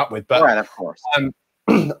ever come up with, but right, of course.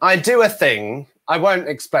 I do a thing. I won't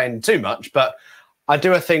explain too much, but I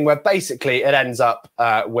do a thing where basically it ends up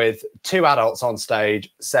with 2 adults on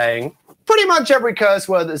stage saying pretty much every curse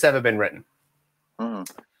word that's ever been written.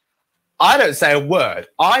 I don't say a word.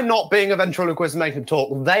 I'm not being a ventriloquist and making them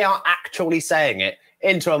talk. They are actually saying it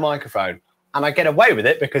into a microphone, and I get away with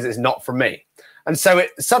it because it's not from me. And so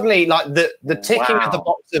it suddenly, like the ticking of the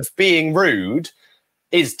box of being rude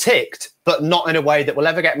is ticked, but not in a way that will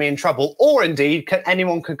ever get me in trouble, or indeed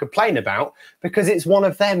anyone can complain about, because it's one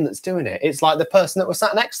of them that's doing it. It's like the person that was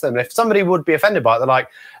sat next to them. If somebody would be offended by it, they're like,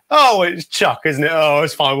 oh, it's Chuck, isn't it? Oh,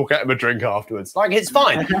 it's fine. We'll get him a drink afterwards. Like, it's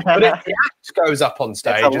fine. But if the act goes up on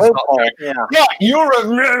stage, it's not going, yeah, you're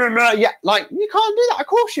a yeah, like, you can't do that. Of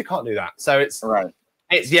course you can't do that. So it's right.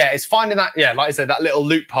 It's finding that, like I said, that little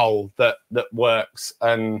loophole that works,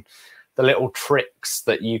 and the little tricks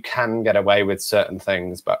that you can get away with certain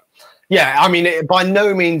things. But yeah, I mean, it by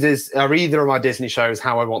no means are either of my Disney shows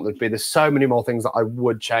how I want them to be. There's so many more things that I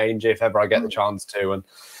would change if ever I get the chance to.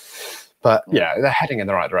 But yeah, they're heading in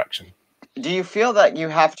the right direction. Do you feel that you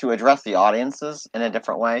have to address the audiences in a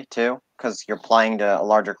different way too? Because you're playing to a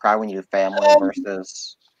larger crowd when you do family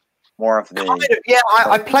versus more of the... Yeah,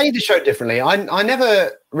 I play the show differently. I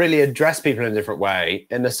never really address people in a different way,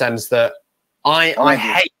 in the sense that I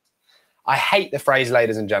hate the phrase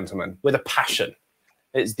 "ladies and gentlemen" with a passion.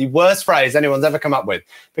 It's the worst phrase anyone's ever come up with,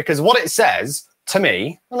 because what it says to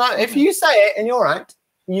me, if you say it in your act,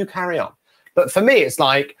 you carry on. But for me, it's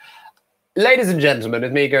like, ladies and gentlemen,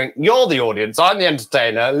 with me going, you're the audience, I'm the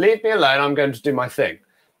entertainer, leave me alone, I'm going to do my thing.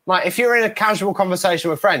 Like, if you're in a casual conversation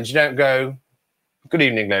with friends, you don't go, good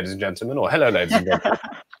evening, ladies and gentlemen, or hello, ladies and gentlemen.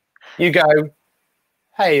 You go,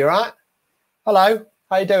 hey, you all right? Hello,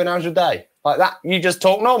 how you doing? How's your day? Like that, you just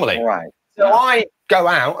talk normally. Right. So I go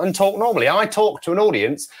out and talk normally. I talk to an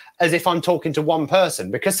audience as if I'm talking to one person,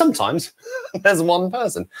 because sometimes there's one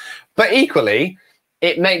person. But equally,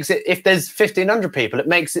 it makes it, if there's 1,500 people, it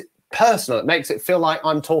makes it personal. It makes it feel like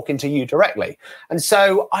I'm talking to you directly. And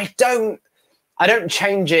so I don't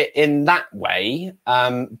change it in that way,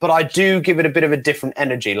 but I do give it a bit of a different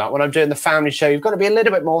energy. Like when I'm doing the family show, you've got to be a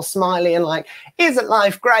little bit more smiley and like, isn't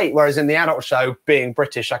life great? Whereas in the adult show, being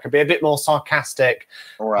British, I could be a bit more sarcastic.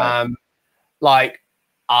 Right. Like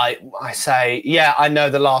I say, yeah, I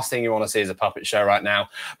know the last thing you want to see is a puppet show right now,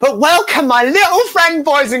 but welcome my little friend,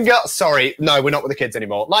 boys and girls. Sorry, no, we're not with the kids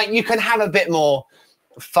anymore. Like, you can have a bit more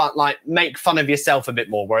fun, like make fun of yourself a bit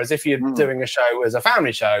more. Whereas if you're doing a show as a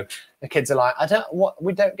family show, the kids are like,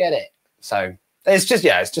 we don't get it. So it's just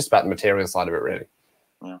about the material side of it, really.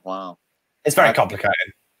 Yeah, wow. It's very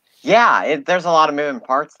complicated. Yeah, there's a lot of moving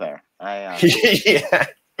parts there. Yeah.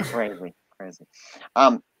 Crazy.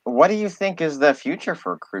 What do you think is the future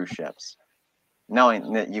for cruise ships,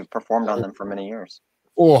 knowing that you've performed on them for many years?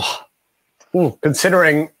 Oh,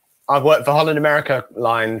 considering I've worked for Holland America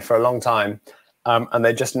Line for a long time, and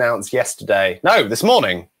they just announced this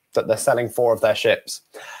morning, that they're selling 4 of their ships.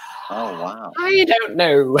 Oh, wow. I don't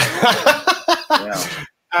know.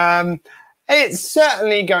 Yeah. It's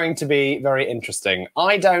certainly going to be very interesting.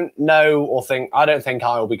 I don't think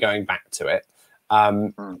I will be going back to it.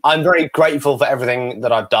 I'm very grateful for everything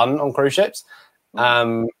that I've done on cruise ships.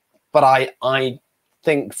 But I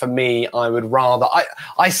think for me, I would rather,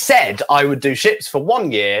 I said I would do ships for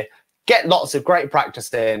 1 year, get lots of great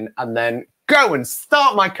practice in, and then go and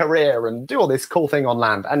start my career and do all this cool thing on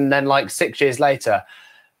land. And then like 6 years later,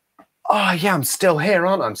 oh yeah, I'm still here,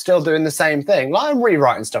 aren't I? I'm still doing the same thing. Like I'm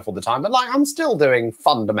rewriting stuff all the time, but like I'm still doing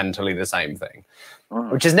fundamentally the same thing,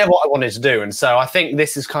 which is never what I wanted to do. And so I think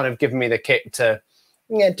this has kind of given me the kick to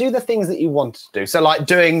do the things that you want to do. So like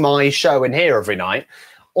doing my show in here every night,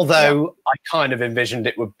 although I kind of envisioned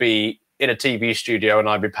it would be in a TV studio and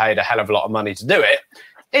I'd be paid a hell of a lot of money to do it.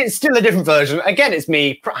 It's still a different version. Again, it's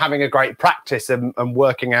me having a great practice and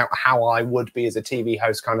working out how I would be as a TV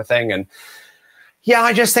host kind of thing. And yeah,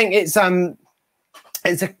 I just think it's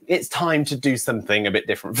time to do something a bit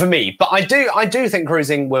different for me. But I do think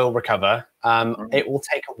cruising will recover. It will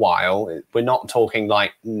take a while. We're not talking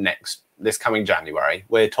like this coming January.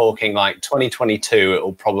 We're talking like 2022. It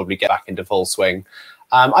will probably get back into full swing.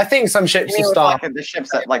 I think some ships will start. Like the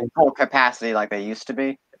ships at like full capacity, like they used to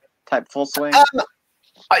be, type full swing.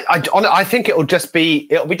 I think it'll be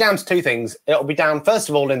down to 2 things. It'll be down, first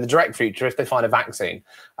of all, in the direct future if they find a vaccine,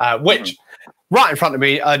 which right in front of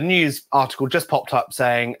me, a news article just popped up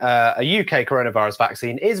saying a UK coronavirus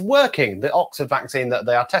vaccine is working. The Oxford vaccine that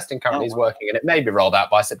they are testing currently is working, and it may be rolled out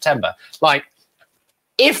by September. Like,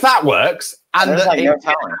 if that works, and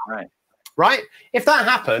right? If that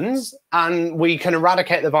happens, and we can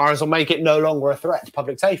eradicate the virus or make it no longer a threat to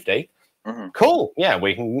public safety, cool. Yeah,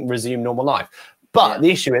 we can resume normal life. But the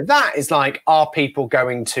issue with that is, like, are people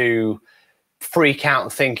going to freak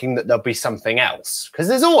out thinking that there'll be something else? Because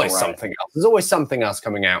there's always something else. There's always something else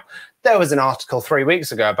coming out. There was an article 3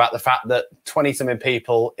 weeks ago about the fact that 20-something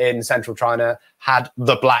people in central China had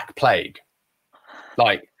the Black Plague.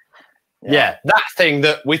 Like, that thing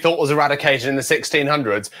that we thought was eradicated in the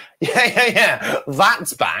 1600s.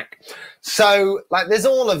 That's back. So, like, there's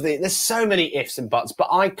so many ifs and buts, but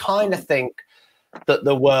I kind of think that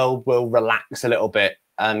the world will relax a little bit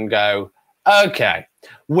and go, okay,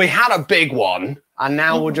 we had a big one, and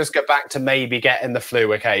now we'll just go back to maybe getting the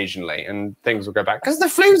flu occasionally, and things will go back. Because the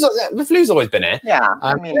flu's always been here. Yeah.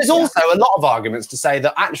 There's also a lot of arguments to say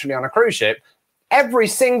that actually on a cruise ship, every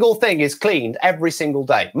single thing is cleaned every single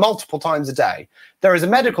day, multiple times a day. There is a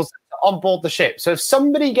medical center on board the ship. So if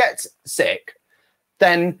somebody gets sick,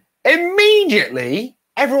 then immediately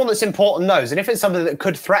everyone that's important knows. And if it's something that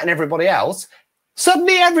could threaten everybody else,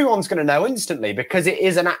 suddenly everyone's going to know instantly, because it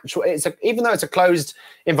is even though it's a closed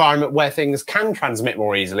environment where things can transmit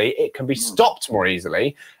more easily, it can be stopped more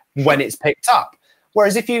easily when it's picked up.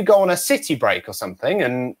 Whereas if you go on a city break or something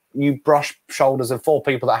and you brush shoulders of 4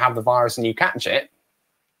 people that have the virus and you catch it,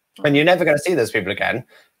 and you're never going to see those people again,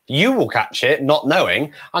 you will catch it not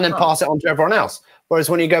knowing and then pass it on to everyone else. Whereas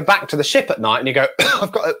when you go back to the ship at night and you go,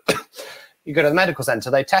 you go to the medical center,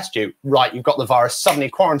 they test you, right, you've got the virus, suddenly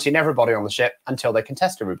quarantine everybody on the ship until they can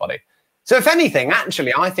test everybody. So if anything,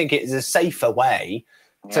 actually, I think it is a safer way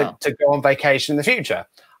to go on vacation in the future.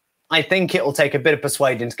 I think it'll take a bit of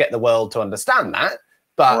persuading to get the world to understand that.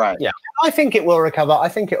 But yeah, I think it will recover. I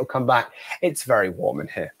think it'll come back. It's very warm in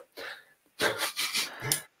here.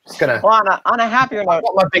 On a happier note,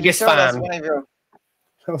 I'm my biggest fan.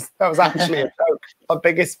 That was actually a joke. My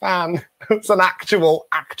biggest fan. It was an actual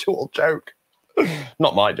joke.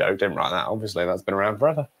 Not my joke. Didn't write that. Obviously, that's been around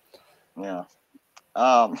forever. Yeah.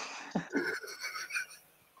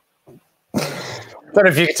 Don't know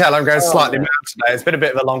if you can tell, I'm going slightly mad today. It's been a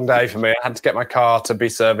bit of a long day for me. I had to get my car to be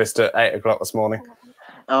serviced at 8 o'clock this morning.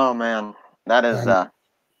 Oh man, that is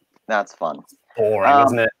that's fun. Boring,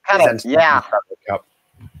 isn't it?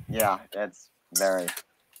 Yeah, it's very,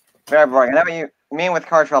 very boring. I know what you mean with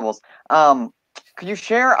car troubles. Could you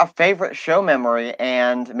share a favorite show memory,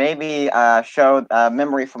 and maybe a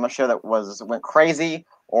memory from a show that went crazy,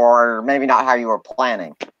 or maybe not how you were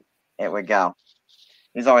planning it would go?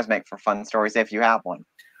 These always make for fun stories if you have one.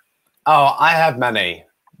 Oh, I have many.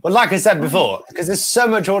 But like I said before, because there's so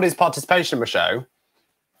much audience participation in the show,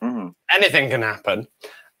 anything can happen.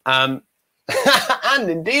 And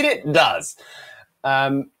indeed it does. I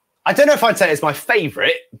don't know if I'd say it's my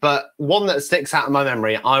favorite, but one that sticks out in my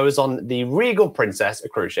memory, I was on the Regal Princess, a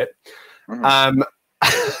cruise ship. Oh,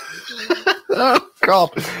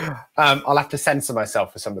 God. I'll have to censor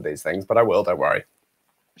myself for some of these things, but I will, don't worry.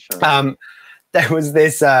 Sure. There was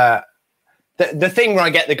this the thing where I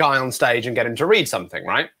get the guy on stage and get him to read something,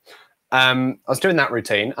 right? I was doing that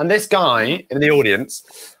routine, and this guy in the audience,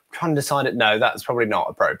 I'm trying to decide it. No, that's probably not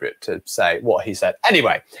appropriate to say what he said.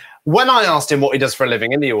 Anyway, when I asked him what he does for a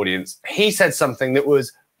living in the audience, he said something that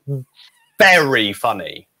was very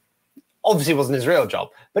funny. Obviously, it wasn't his real job,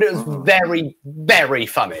 but it was very, very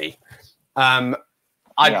funny. I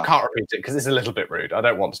can't repeat it because it's a little bit rude. I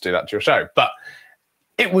don't want to do that to your show, but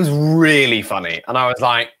it was really funny. And I was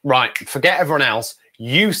like, right, forget everyone else.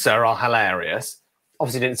 You, sir, are hilarious.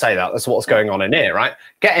 Obviously didn't say that. That's what's going on in here, right?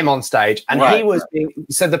 Get him on stage. And he was being,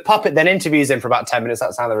 so the puppet then interviews him for about 10 minutes.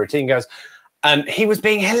 That's how the routine goes. And he was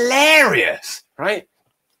being hilarious, right?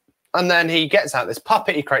 And then he gets out this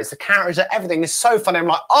puppet. He creates the character. Everything is so funny. I'm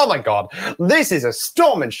like, oh my God, this is a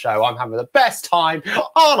storming show. I'm having the best time.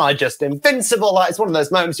 Aren't I just invincible? Like, it's one of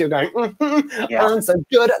those moments you're going, I'm so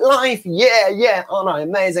good at life. Yeah, yeah. Aren't I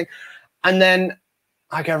amazing? And then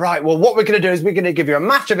I go, right, well, what we're going to do is we're going to give you a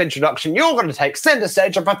massive introduction. You're going to take center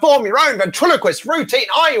stage and perform your own ventriloquist routine.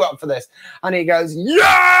 Are you up for this? And he goes,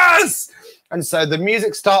 yes! And so the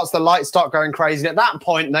music starts, the lights start going crazy. And at that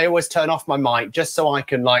point, they always turn off my mic just so I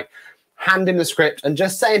can, like, hand him the script and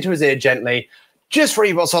just say into his ear gently, just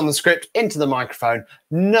read what's on the script into the microphone.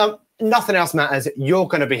 No, nothing else matters. You're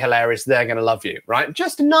going to be hilarious. They're going to love you, right?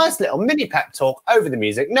 Just a nice little mini pep talk over the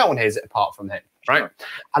music. No one hears it apart from him, right?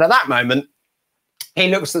 And at that moment, he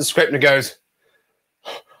looks at the script and goes,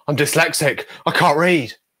 I'm dyslexic. I can't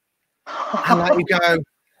read. And like you go,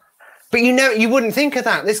 but you know, you wouldn't think of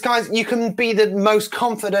that. This guy's, you can be the most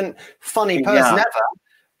confident, funny person ever.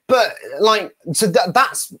 But like, so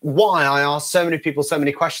that's why I asked so many people so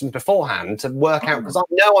many questions beforehand to work out, because I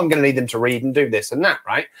know I'm going to need them to read and do this and that,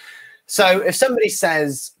 right? So if somebody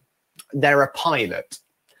says they're a pilot,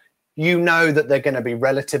 you know that they're going to be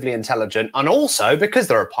relatively intelligent, and also because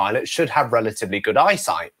they're a pilot should have relatively good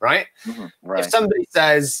eyesight, right? If somebody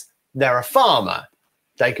says they're a farmer,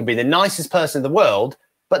 they can be the nicest person in the world,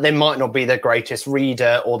 but they might not be the greatest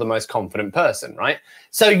reader or the most confident person, right?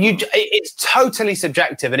 So it's totally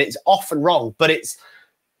subjective, and it's often wrong, but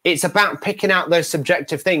it's about picking out those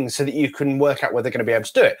subjective things so that you can work out whether they're going to be able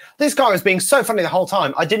to do it. This guy was being so funny the whole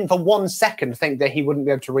time. I didn't for 1 second think that he wouldn't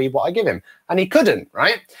be able to read what I give him, and he couldn't,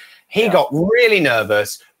 right? He got really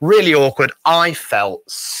nervous, really awkward. I felt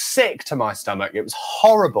sick to my stomach. It was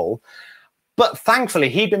horrible. But thankfully,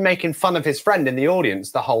 he'd been making fun of his friend in the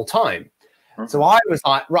audience the whole time. So I was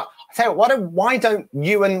like, right, I tell you what, why don't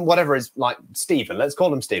you and whatever is like Stephen, let's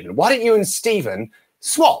call him Stephen. Why don't you and Stephen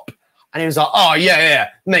swap? And he was like, oh,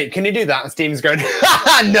 yeah, mate, can you do that? And Stephen's going,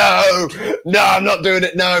 no, I'm not doing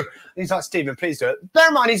it, no. And he's like, Stephen, please do it. Bear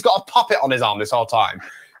in mind, he's got a puppet on his arm this whole time.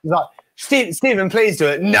 He's like, Stephen, please do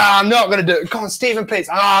it. No, I'm not going to do it. Come on, Stephen, please.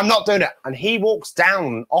 Oh, I'm not doing it. And he walks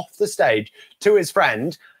down off the stage to his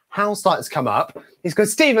friend. House lights come up. He's going,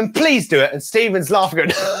 Stephen, please do it. And Stephen's laughing,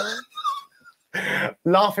 going,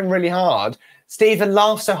 laughing really hard. Stephen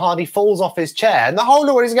laughs so hard he falls off his chair. And the whole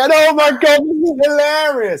audience is going, oh, my God, this is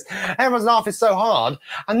hilarious. Everyone's laughing so hard.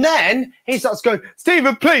 And then he starts going,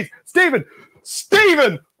 Stephen, please.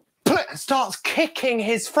 Stephen, starts kicking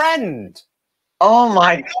his friend. Oh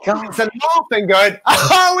my God. And laughing, going,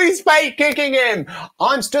 oh, he's fake kicking him.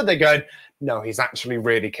 I'm stood there going, no, he's actually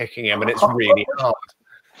really kicking him, and it's really hard.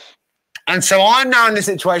 And so I'm now in this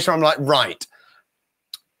situation where I'm like, right,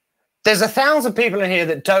 there's 1,000 people in here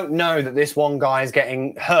that don't know that this one guy is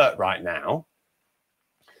getting hurt right now.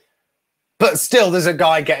 But still, there's a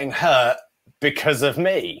guy getting hurt because of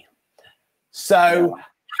me. So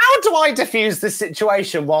how do I diffuse this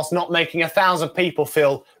situation whilst not making 1,000 people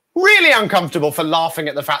feel really uncomfortable for laughing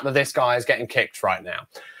at the fact that this guy is getting kicked right now?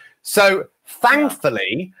 So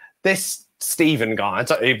thankfully, this Stephen guy,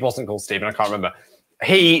 he wasn't called Stephen, I can't remember.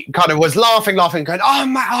 He kind of was laughing, going,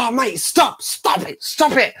 oh, mate, stop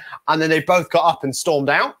it. And then they both got up and stormed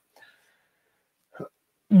out,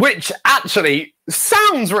 which actually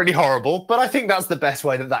sounds really horrible, but I think that's the best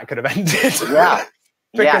way that could have ended. Yeah.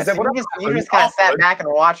 Because you just kind of sat back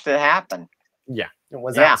and watched it happen. Yeah, it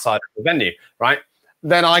was outside of the venue, right?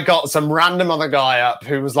 Then I got some random other guy up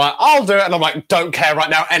who was like, I'll do it. And I'm like, don't care right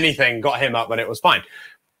now, anything. Got him up and it was fine.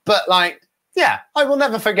 But like, yeah, I will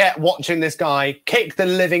never forget watching this guy kick the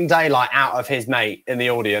living daylight out of his mate in the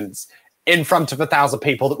audience in front of 1,000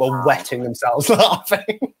 people that were wetting themselves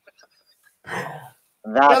laughing.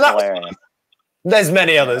 That's hilarious. There's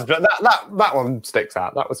many others, but that one sticks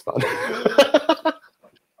out. That was fun.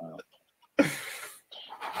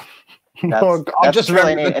 I'm just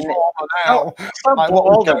really neat. So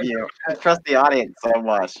bold of you to trust the audience so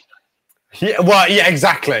much. Yeah, well, yeah,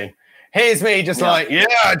 exactly. Here's me just like, yeah,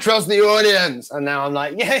 I trust the audience. And now I'm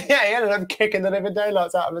like, yeah, he ended up kicking the living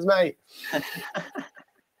daylights out of his mate.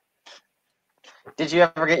 Did you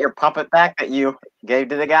ever get your puppet back that you gave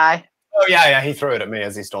to the guy? Oh, yeah, he threw it at me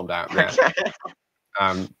as he stormed out. Yeah.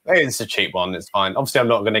 It's a cheap one. It's fine. Obviously, I'm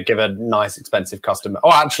not going to give a nice, expensive custom.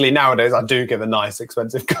 Oh, actually, nowadays, I do give a nice,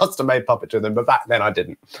 expensive custom-made puppet to them. But back then, I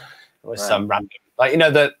didn't. It was some random, like, you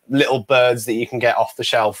know, the little birds that you can get off the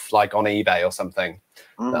shelf, like on eBay or something.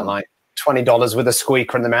 They're like $20 with a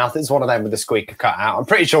squeaker in the mouth. It's one of them with the squeaker cut out. I'm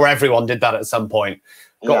pretty sure everyone did that at some point.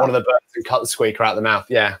 Got one of the birds and cut the squeaker out of the mouth.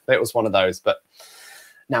 Yeah, it was one of those. But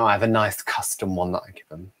now I have a nice custom one that I give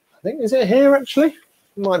them. I think, is it here, actually?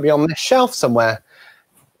 It might be on this shelf somewhere.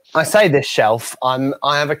 I say this shelf. I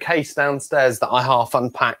have a case downstairs that I half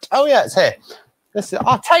unpacked. Oh, yeah, it's here.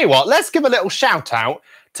 I'll tell you what. Let's give a little shout out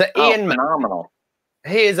to Ian. Phenomenal.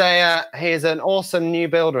 He is an awesome new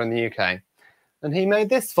builder in the UK, and he made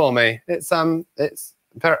this for me. It's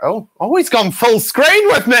very he's gone full screen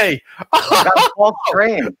with me. Full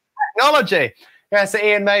screen technology. Yeah, so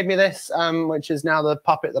Ian made me this, which is now the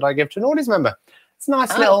puppet that I give to an audience member. It's a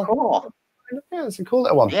nice little. Cool. Yeah, it's a cool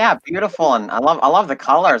little one. Yeah, beautiful, and I love the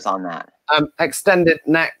colors on that. Extended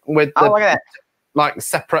neck with the, look at that. Like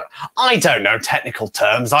separate. I don't know technical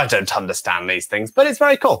terms. I don't understand these things, but it's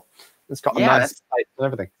very cool. It's got a nice shape and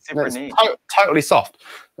everything. Super it's neat. Totally soft.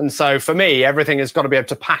 And so for me, everything has got to be able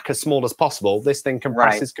to pack as small as possible. This thing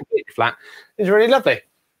compresses completely flat. It's really lovely.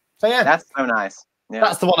 So yeah, that's so nice. Yeah.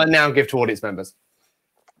 That's the one I now give to audience members.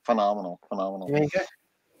 Phenomenal. There you go.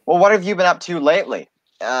 Well, what have you been up to lately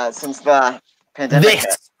since the pandemic?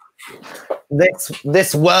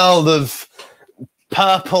 This world of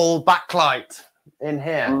purple backlight in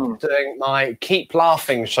here, doing my Keep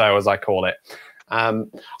Laughing show, as I call it. I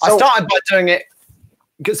started by doing it.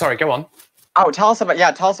 Sorry, go on. Oh, tell us about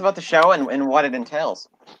the show and what it entails.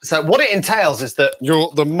 So what it entails is that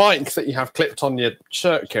the mic that you have clipped on your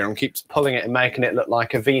shirt, Kieran, keeps pulling it and making it look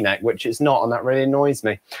like a V-neck, which it's not, and that really annoys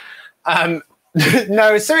me.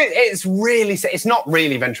 No, so it's not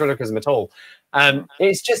really ventriloquism at all.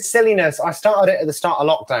 It's just silliness. I started it at the start of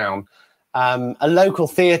lockdown. A local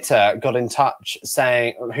theatre got in touch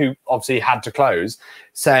saying, who obviously had to close,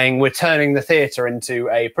 saying, we're turning the theatre into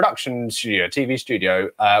a production studio, TV studio.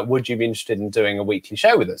 Would you be interested in doing a weekly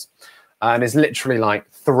show with us? And it's literally like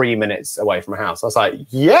 3 minutes away from my house. I was like,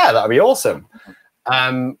 yeah, that'd be awesome.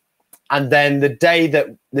 And then the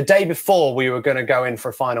day before we were going to go in for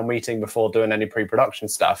a final meeting before doing any pre-production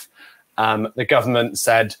stuff, the government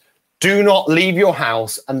said, do not leave your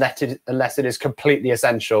house unless it is completely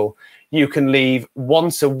essential. You can leave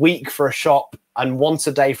once a week for a shop and once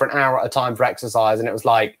a day for an hour at a time for exercise. And it was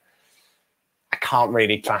like, I can't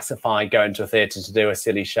really classify going to a theatre to do a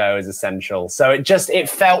silly show as essential. So it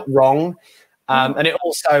felt wrong. And it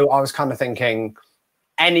also, I was kind of thinking,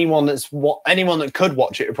 anyone that could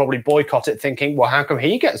watch it would probably boycott it, thinking, well, how come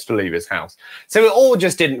he gets to leave his house? So it all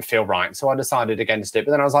just didn't feel right. So I decided against it.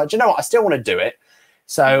 But then I was like, do you know what? I still want to do it.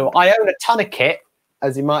 So I own a ton of kit,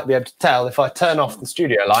 as you might be able to tell. If I turn off the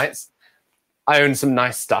studio lights, I own some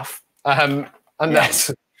nice stuff. And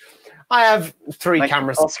that's, I have 3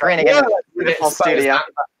 cameras. Full screen again. Beautiful studio.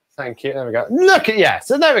 Thank you. There we go. Look at,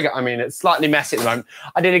 so there we go. I mean, it's slightly messy at the moment.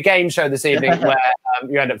 I did a game show this evening where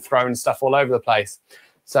you end up throwing stuff all over the place.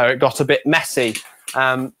 So it got a bit messy.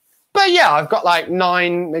 But yeah, I've got like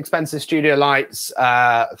 9 expensive studio lights,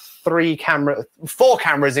 4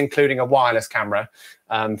 cameras, including a wireless camera,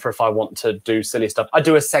 for if I want to do silly stuff. I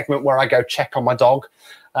do a segment where I go check on my dog,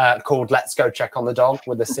 called Let's Go Check on the Dog,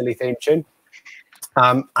 with a silly theme tune.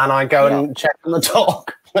 And I go and check on the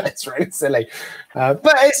dog. It's really silly. But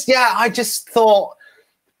I just thought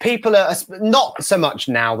people are, not so much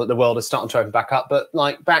now that the world is starting to open back up, but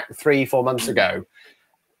like back 3-4 months ago,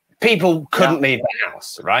 people couldn't leave the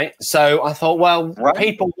house, right? So I thought, well,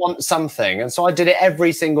 people want something. And so I did it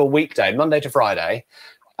every single weekday, Monday to Friday.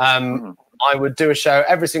 I would do a show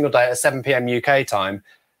every single day at 7 p.m. UK time,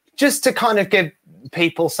 just to kind of give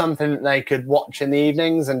people something that they could watch in the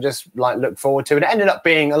evenings and just like look forward to. And it ended up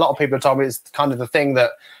being, a lot of people told me it's kind of the thing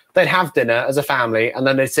that they'd have dinner as a family and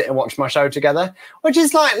then they'd sit and watch my show together, which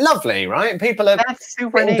is like lovely, right? People are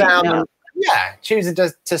super neat, down and choosing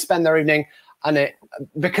to spend their evening. And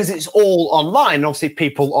because it's all online, and obviously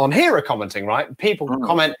people on here are commenting, right? People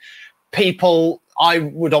comment, I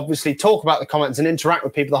would obviously talk about the comments and interact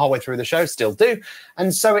with people the whole way through the show, still do.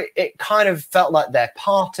 And so it kind of felt like they're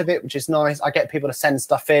part of it, which is nice. I get people to send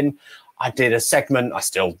stuff in. I did a segment, I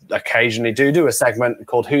still occasionally do a segment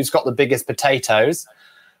called Who's Got the Biggest Potatoes?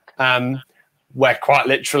 Where quite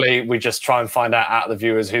literally we just try and find out of the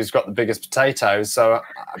viewers who's got the biggest potatoes. So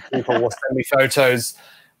people will send me photos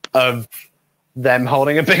of them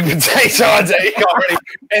holding a big potato.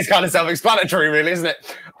 It's kind of self-explanatory, really, isn't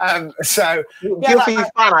it? So goofy fun.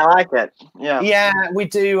 I like it. Yeah. Yeah, we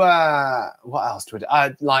do. What else do we do?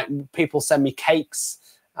 Like people send me cakes.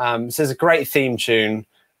 So there's a great theme tune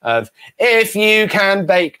of "If You Can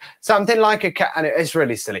Bake Something Like a Cat," and it's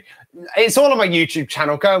really silly. It's all on my YouTube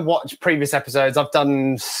channel. Go and watch previous episodes. I've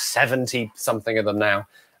done 70 something of them now.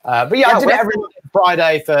 But yeah, I did it every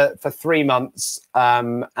Friday for 3 months,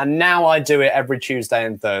 and now I do it every Tuesday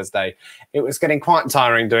and Thursday. It was getting quite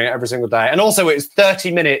tiring doing it every single day, and also it's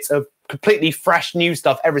 30 minutes of completely fresh new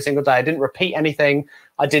stuff every single day. I didn't repeat anything.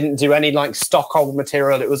 I didn't do any like stock old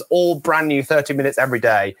material. It was all brand new 30 minutes every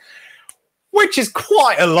day, which is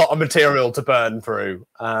quite a lot of material to burn through.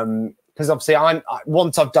 Because obviously,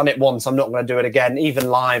 once I've done it once, I'm not going to do it again. Even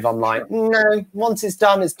live, I'm like, no. Once it's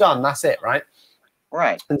done, it's done. That's it, right?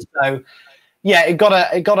 Right. And so, yeah, it got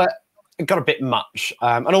a bit much.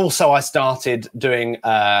 And also, I started doing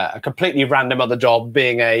a completely random other job,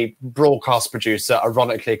 being a broadcast producer.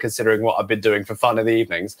 Ironically, considering what I've been doing for fun in the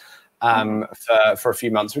evenings for a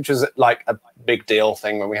few months, which was like a big deal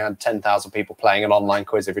thing when we had 10,000 people playing an online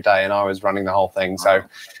quiz every day, and I was running the whole thing. So.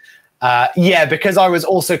 Yeah, because I was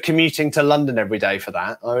also commuting to London every day for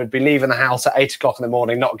that. I would be leaving the house at 8 o'clock in the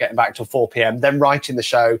morning, not getting back till 4 p.m., then writing the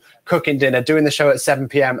show, cooking dinner, doing the show at 7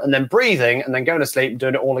 p.m., and then breathing, and then going to sleep and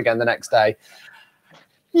doing it all again the next day.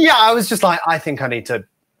 Yeah, I was just like, I think I need to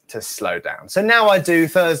slow down. So now I do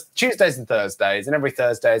Tuesdays and Thursdays, and every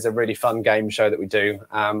Thursday is a really fun game show that we do.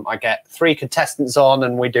 I get 3 contestants on,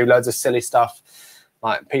 and we do loads of silly stuff.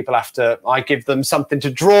 Like people I give them something to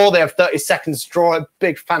draw. They have 30 seconds to draw. A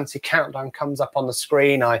big fancy countdown comes up on the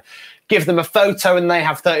screen. I give them a photo and they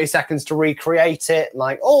have 30 seconds to recreate it.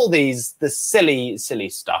 Like all the silly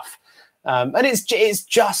stuff. And it's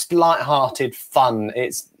just lighthearted fun.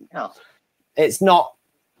 It's not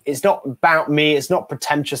about me. It's not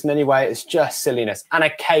pretentious in any way. It's just silliness. And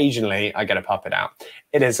occasionally I get a puppet out.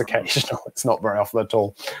 It is occasional. It's not very often at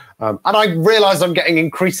all. And I realise I'm getting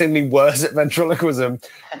increasingly worse at ventriloquism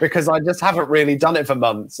because I just haven't really done it for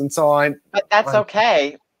months. And so But that's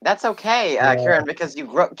okay. That's okay, Kieran, because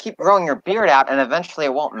you keep growing your beard out and eventually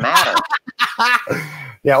it won't matter.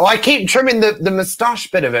 Yeah, well, I keep trimming the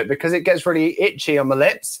moustache bit of it because it gets really itchy on my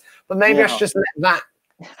lips. But maybe I should just let that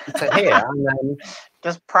to here and then...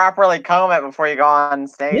 Just properly comb it before you go on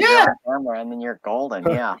stage on camera, and then you're golden.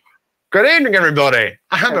 Yeah. Good evening, everybody.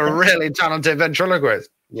 I'm a really talented ventriloquist.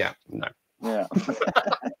 Yeah. No. Yeah.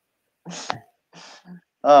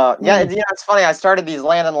 It's funny. I started these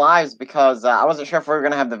Landon Lives because I wasn't sure if we were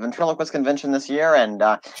going to have the ventriloquist convention this year, and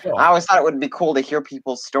I always thought it would be cool to hear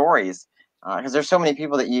people's stories. Because there's so many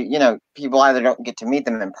people that people either don't get to meet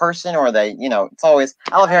them in person or they, it's always,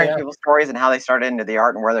 I love hearing people's stories and how they started into the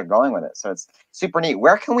art and where they're going with it. So it's super neat.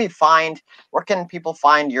 Where can people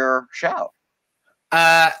find your show?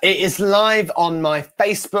 It is live on my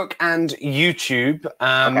Facebook and YouTube.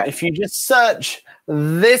 If you just search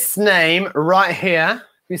this name right here,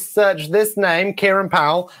 if you search this name, Kieran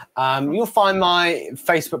Powell, you'll find my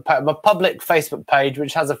my public Facebook page,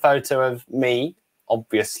 which has a photo of me,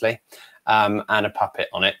 obviously. And a puppet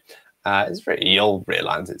on it. You'll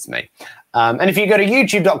realise it's me. And if you go to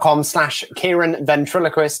youtube.com/Kieran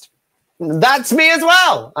Ventriloquist, that's me as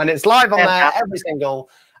well. And it's live on there every single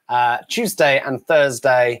Tuesday and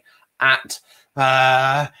Thursday at,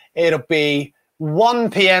 it'll be 1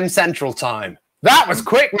 p.m. Central Time. That was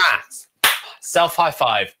quick maths. Self-high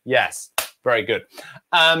five. Yes. Very good.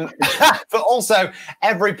 But also,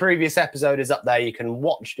 every previous episode is up there. You can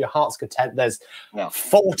watch your heart's content. There's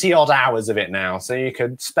 40 odd hours of it now. So you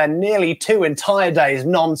could spend nearly 2 entire days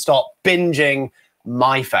non-stop binging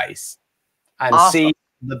my face and see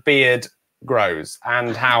the beard grows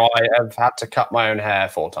and how I have had to cut my own hair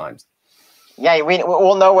 4 times. Yeah,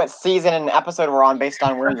 we'll know what season and episode we're on based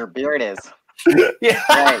on where your beard is. Yeah.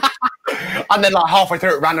 Right. And then like halfway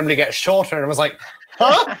through it randomly gets shorter and I was like,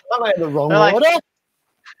 huh? Am I in the wrong order?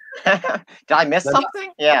 Did I miss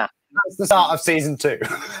something? Yeah. That's the start of season 2.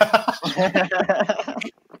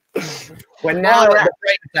 We're now at the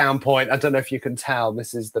breakdown point. I don't know if you can tell.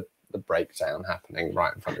 This is the breakdown happening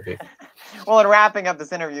right in front of you. Well, in wrapping up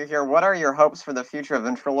this interview here, what are your hopes for the future of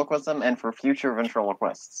ventriloquism and for future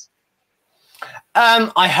ventriloquists?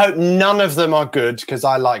 I hope none of them are good because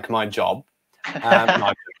I like my job.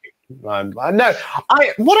 No,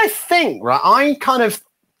 what I think, right?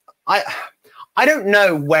 I don't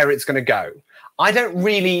know where it's going to go. I don't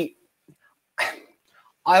want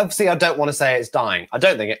to say it's dying. I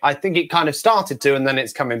don't think it. I think it kind of started to, and then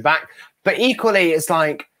it's coming back. But equally, it's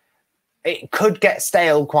like it could get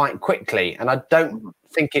stale quite quickly, and I don't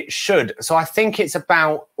think it should. So I think it's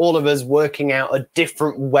about all of us working out a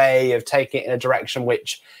different way of taking it in a direction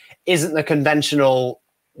which isn't the conventional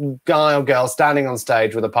guy or girl standing on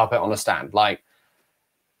stage with a puppet on a stand. Like,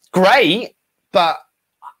 great, but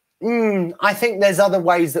I think there's other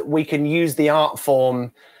ways that we can use the art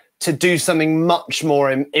form to do something much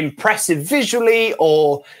more impressive visually,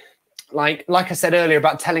 or like I said earlier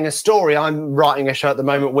about telling a story. I'm writing a show at the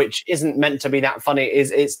moment which isn't meant to be that funny.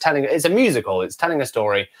 It's a musical. It's telling a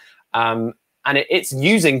story, and it's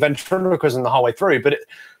using ventriloquism the whole way through. But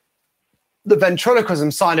the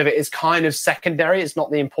ventriloquism side of it is kind of secondary. It's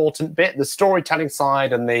not the important bit. The storytelling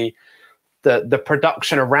side and the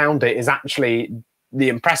production around it is actually the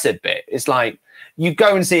impressive bit. It's like you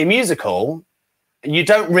go and see a musical, you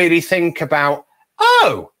don't really think about,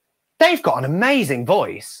 oh, they've got an amazing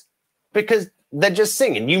voice, because they're just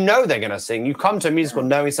singing. You know they're going to sing. You come to a musical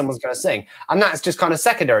knowing someone's going to sing, and that's just kind of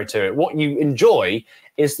secondary to it. What you enjoy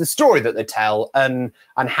is the story that they tell and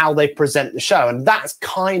how they present the show, and that's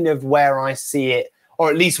kind of where I see it, or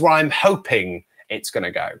at least where I'm hoping it's going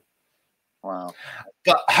to go. Wow.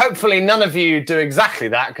 But hopefully none of you do exactly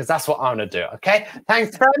that, because that's what I'm going to do. Okay?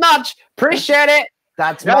 Thanks very much. Appreciate it.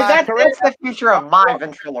 That's my career. That's the future of my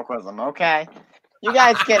ventriloquism. Okay, you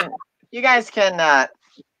guys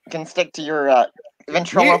can stick to your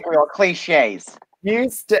ventriloquial cliches.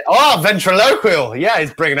 Ventriloquial. Yeah,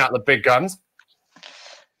 he's bringing out the big guns.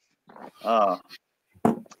 Oh,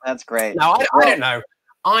 that's great. Now, I don't know.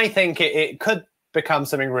 I think it could become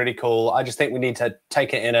something really cool. I just think we need to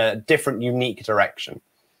take it in a different, unique direction.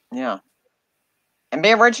 Yeah. And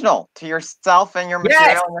be original to yourself and your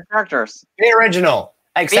material and your characters. Be original.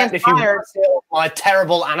 Except if you steal my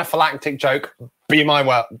terrible anaphylactic joke, be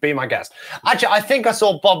my guest. Actually, I think I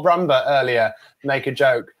saw Bob Rumber earlier make a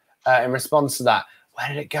joke in response to that. Where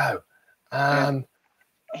did it go?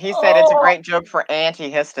 He said it's a great joke for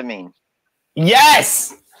antihistamine.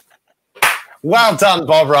 Yes! Well done,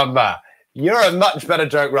 Bob Rumber. You're a much better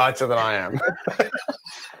joke writer than I am.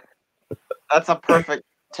 That's a perfect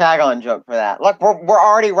tagline joke for that. Look, we're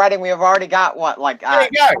already writing. We have already got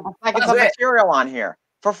seconds of material on here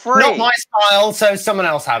for free. Not my style, so someone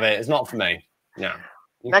else have it. It's not for me. Yeah.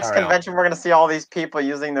 Next convention, we're going to see all these people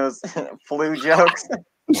using those flu jokes.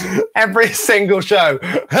 Every single show.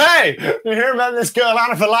 Hey, you hear about this girl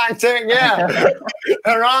anaphylactic? Yeah.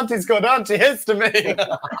 Her auntie's got antihistamine.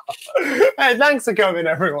 Hey, thanks for coming,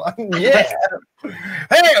 everyone. Yeah.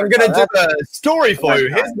 Hey, I'm going to do a story for you.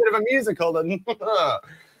 Here's a bit of a musical.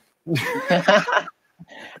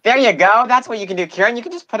 There you go. That's what you can do, Kieran. You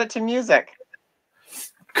can just put it to music.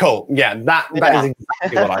 Cool. Yeah, that is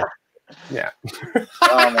exactly what I... Yeah.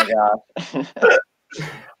 Oh, my gosh.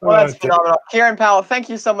 Well, that's phenomenal. Kieran Powell, thank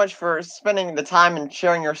you so much for spending the time and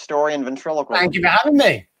sharing your story in ventriloquism. Thank you for having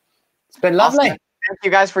me. It's been lovely. Awesome. Thank you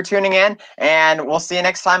guys for tuning in, and we'll see you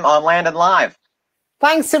next time on Landon Live.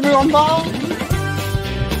 Thanks, everyone. Bye.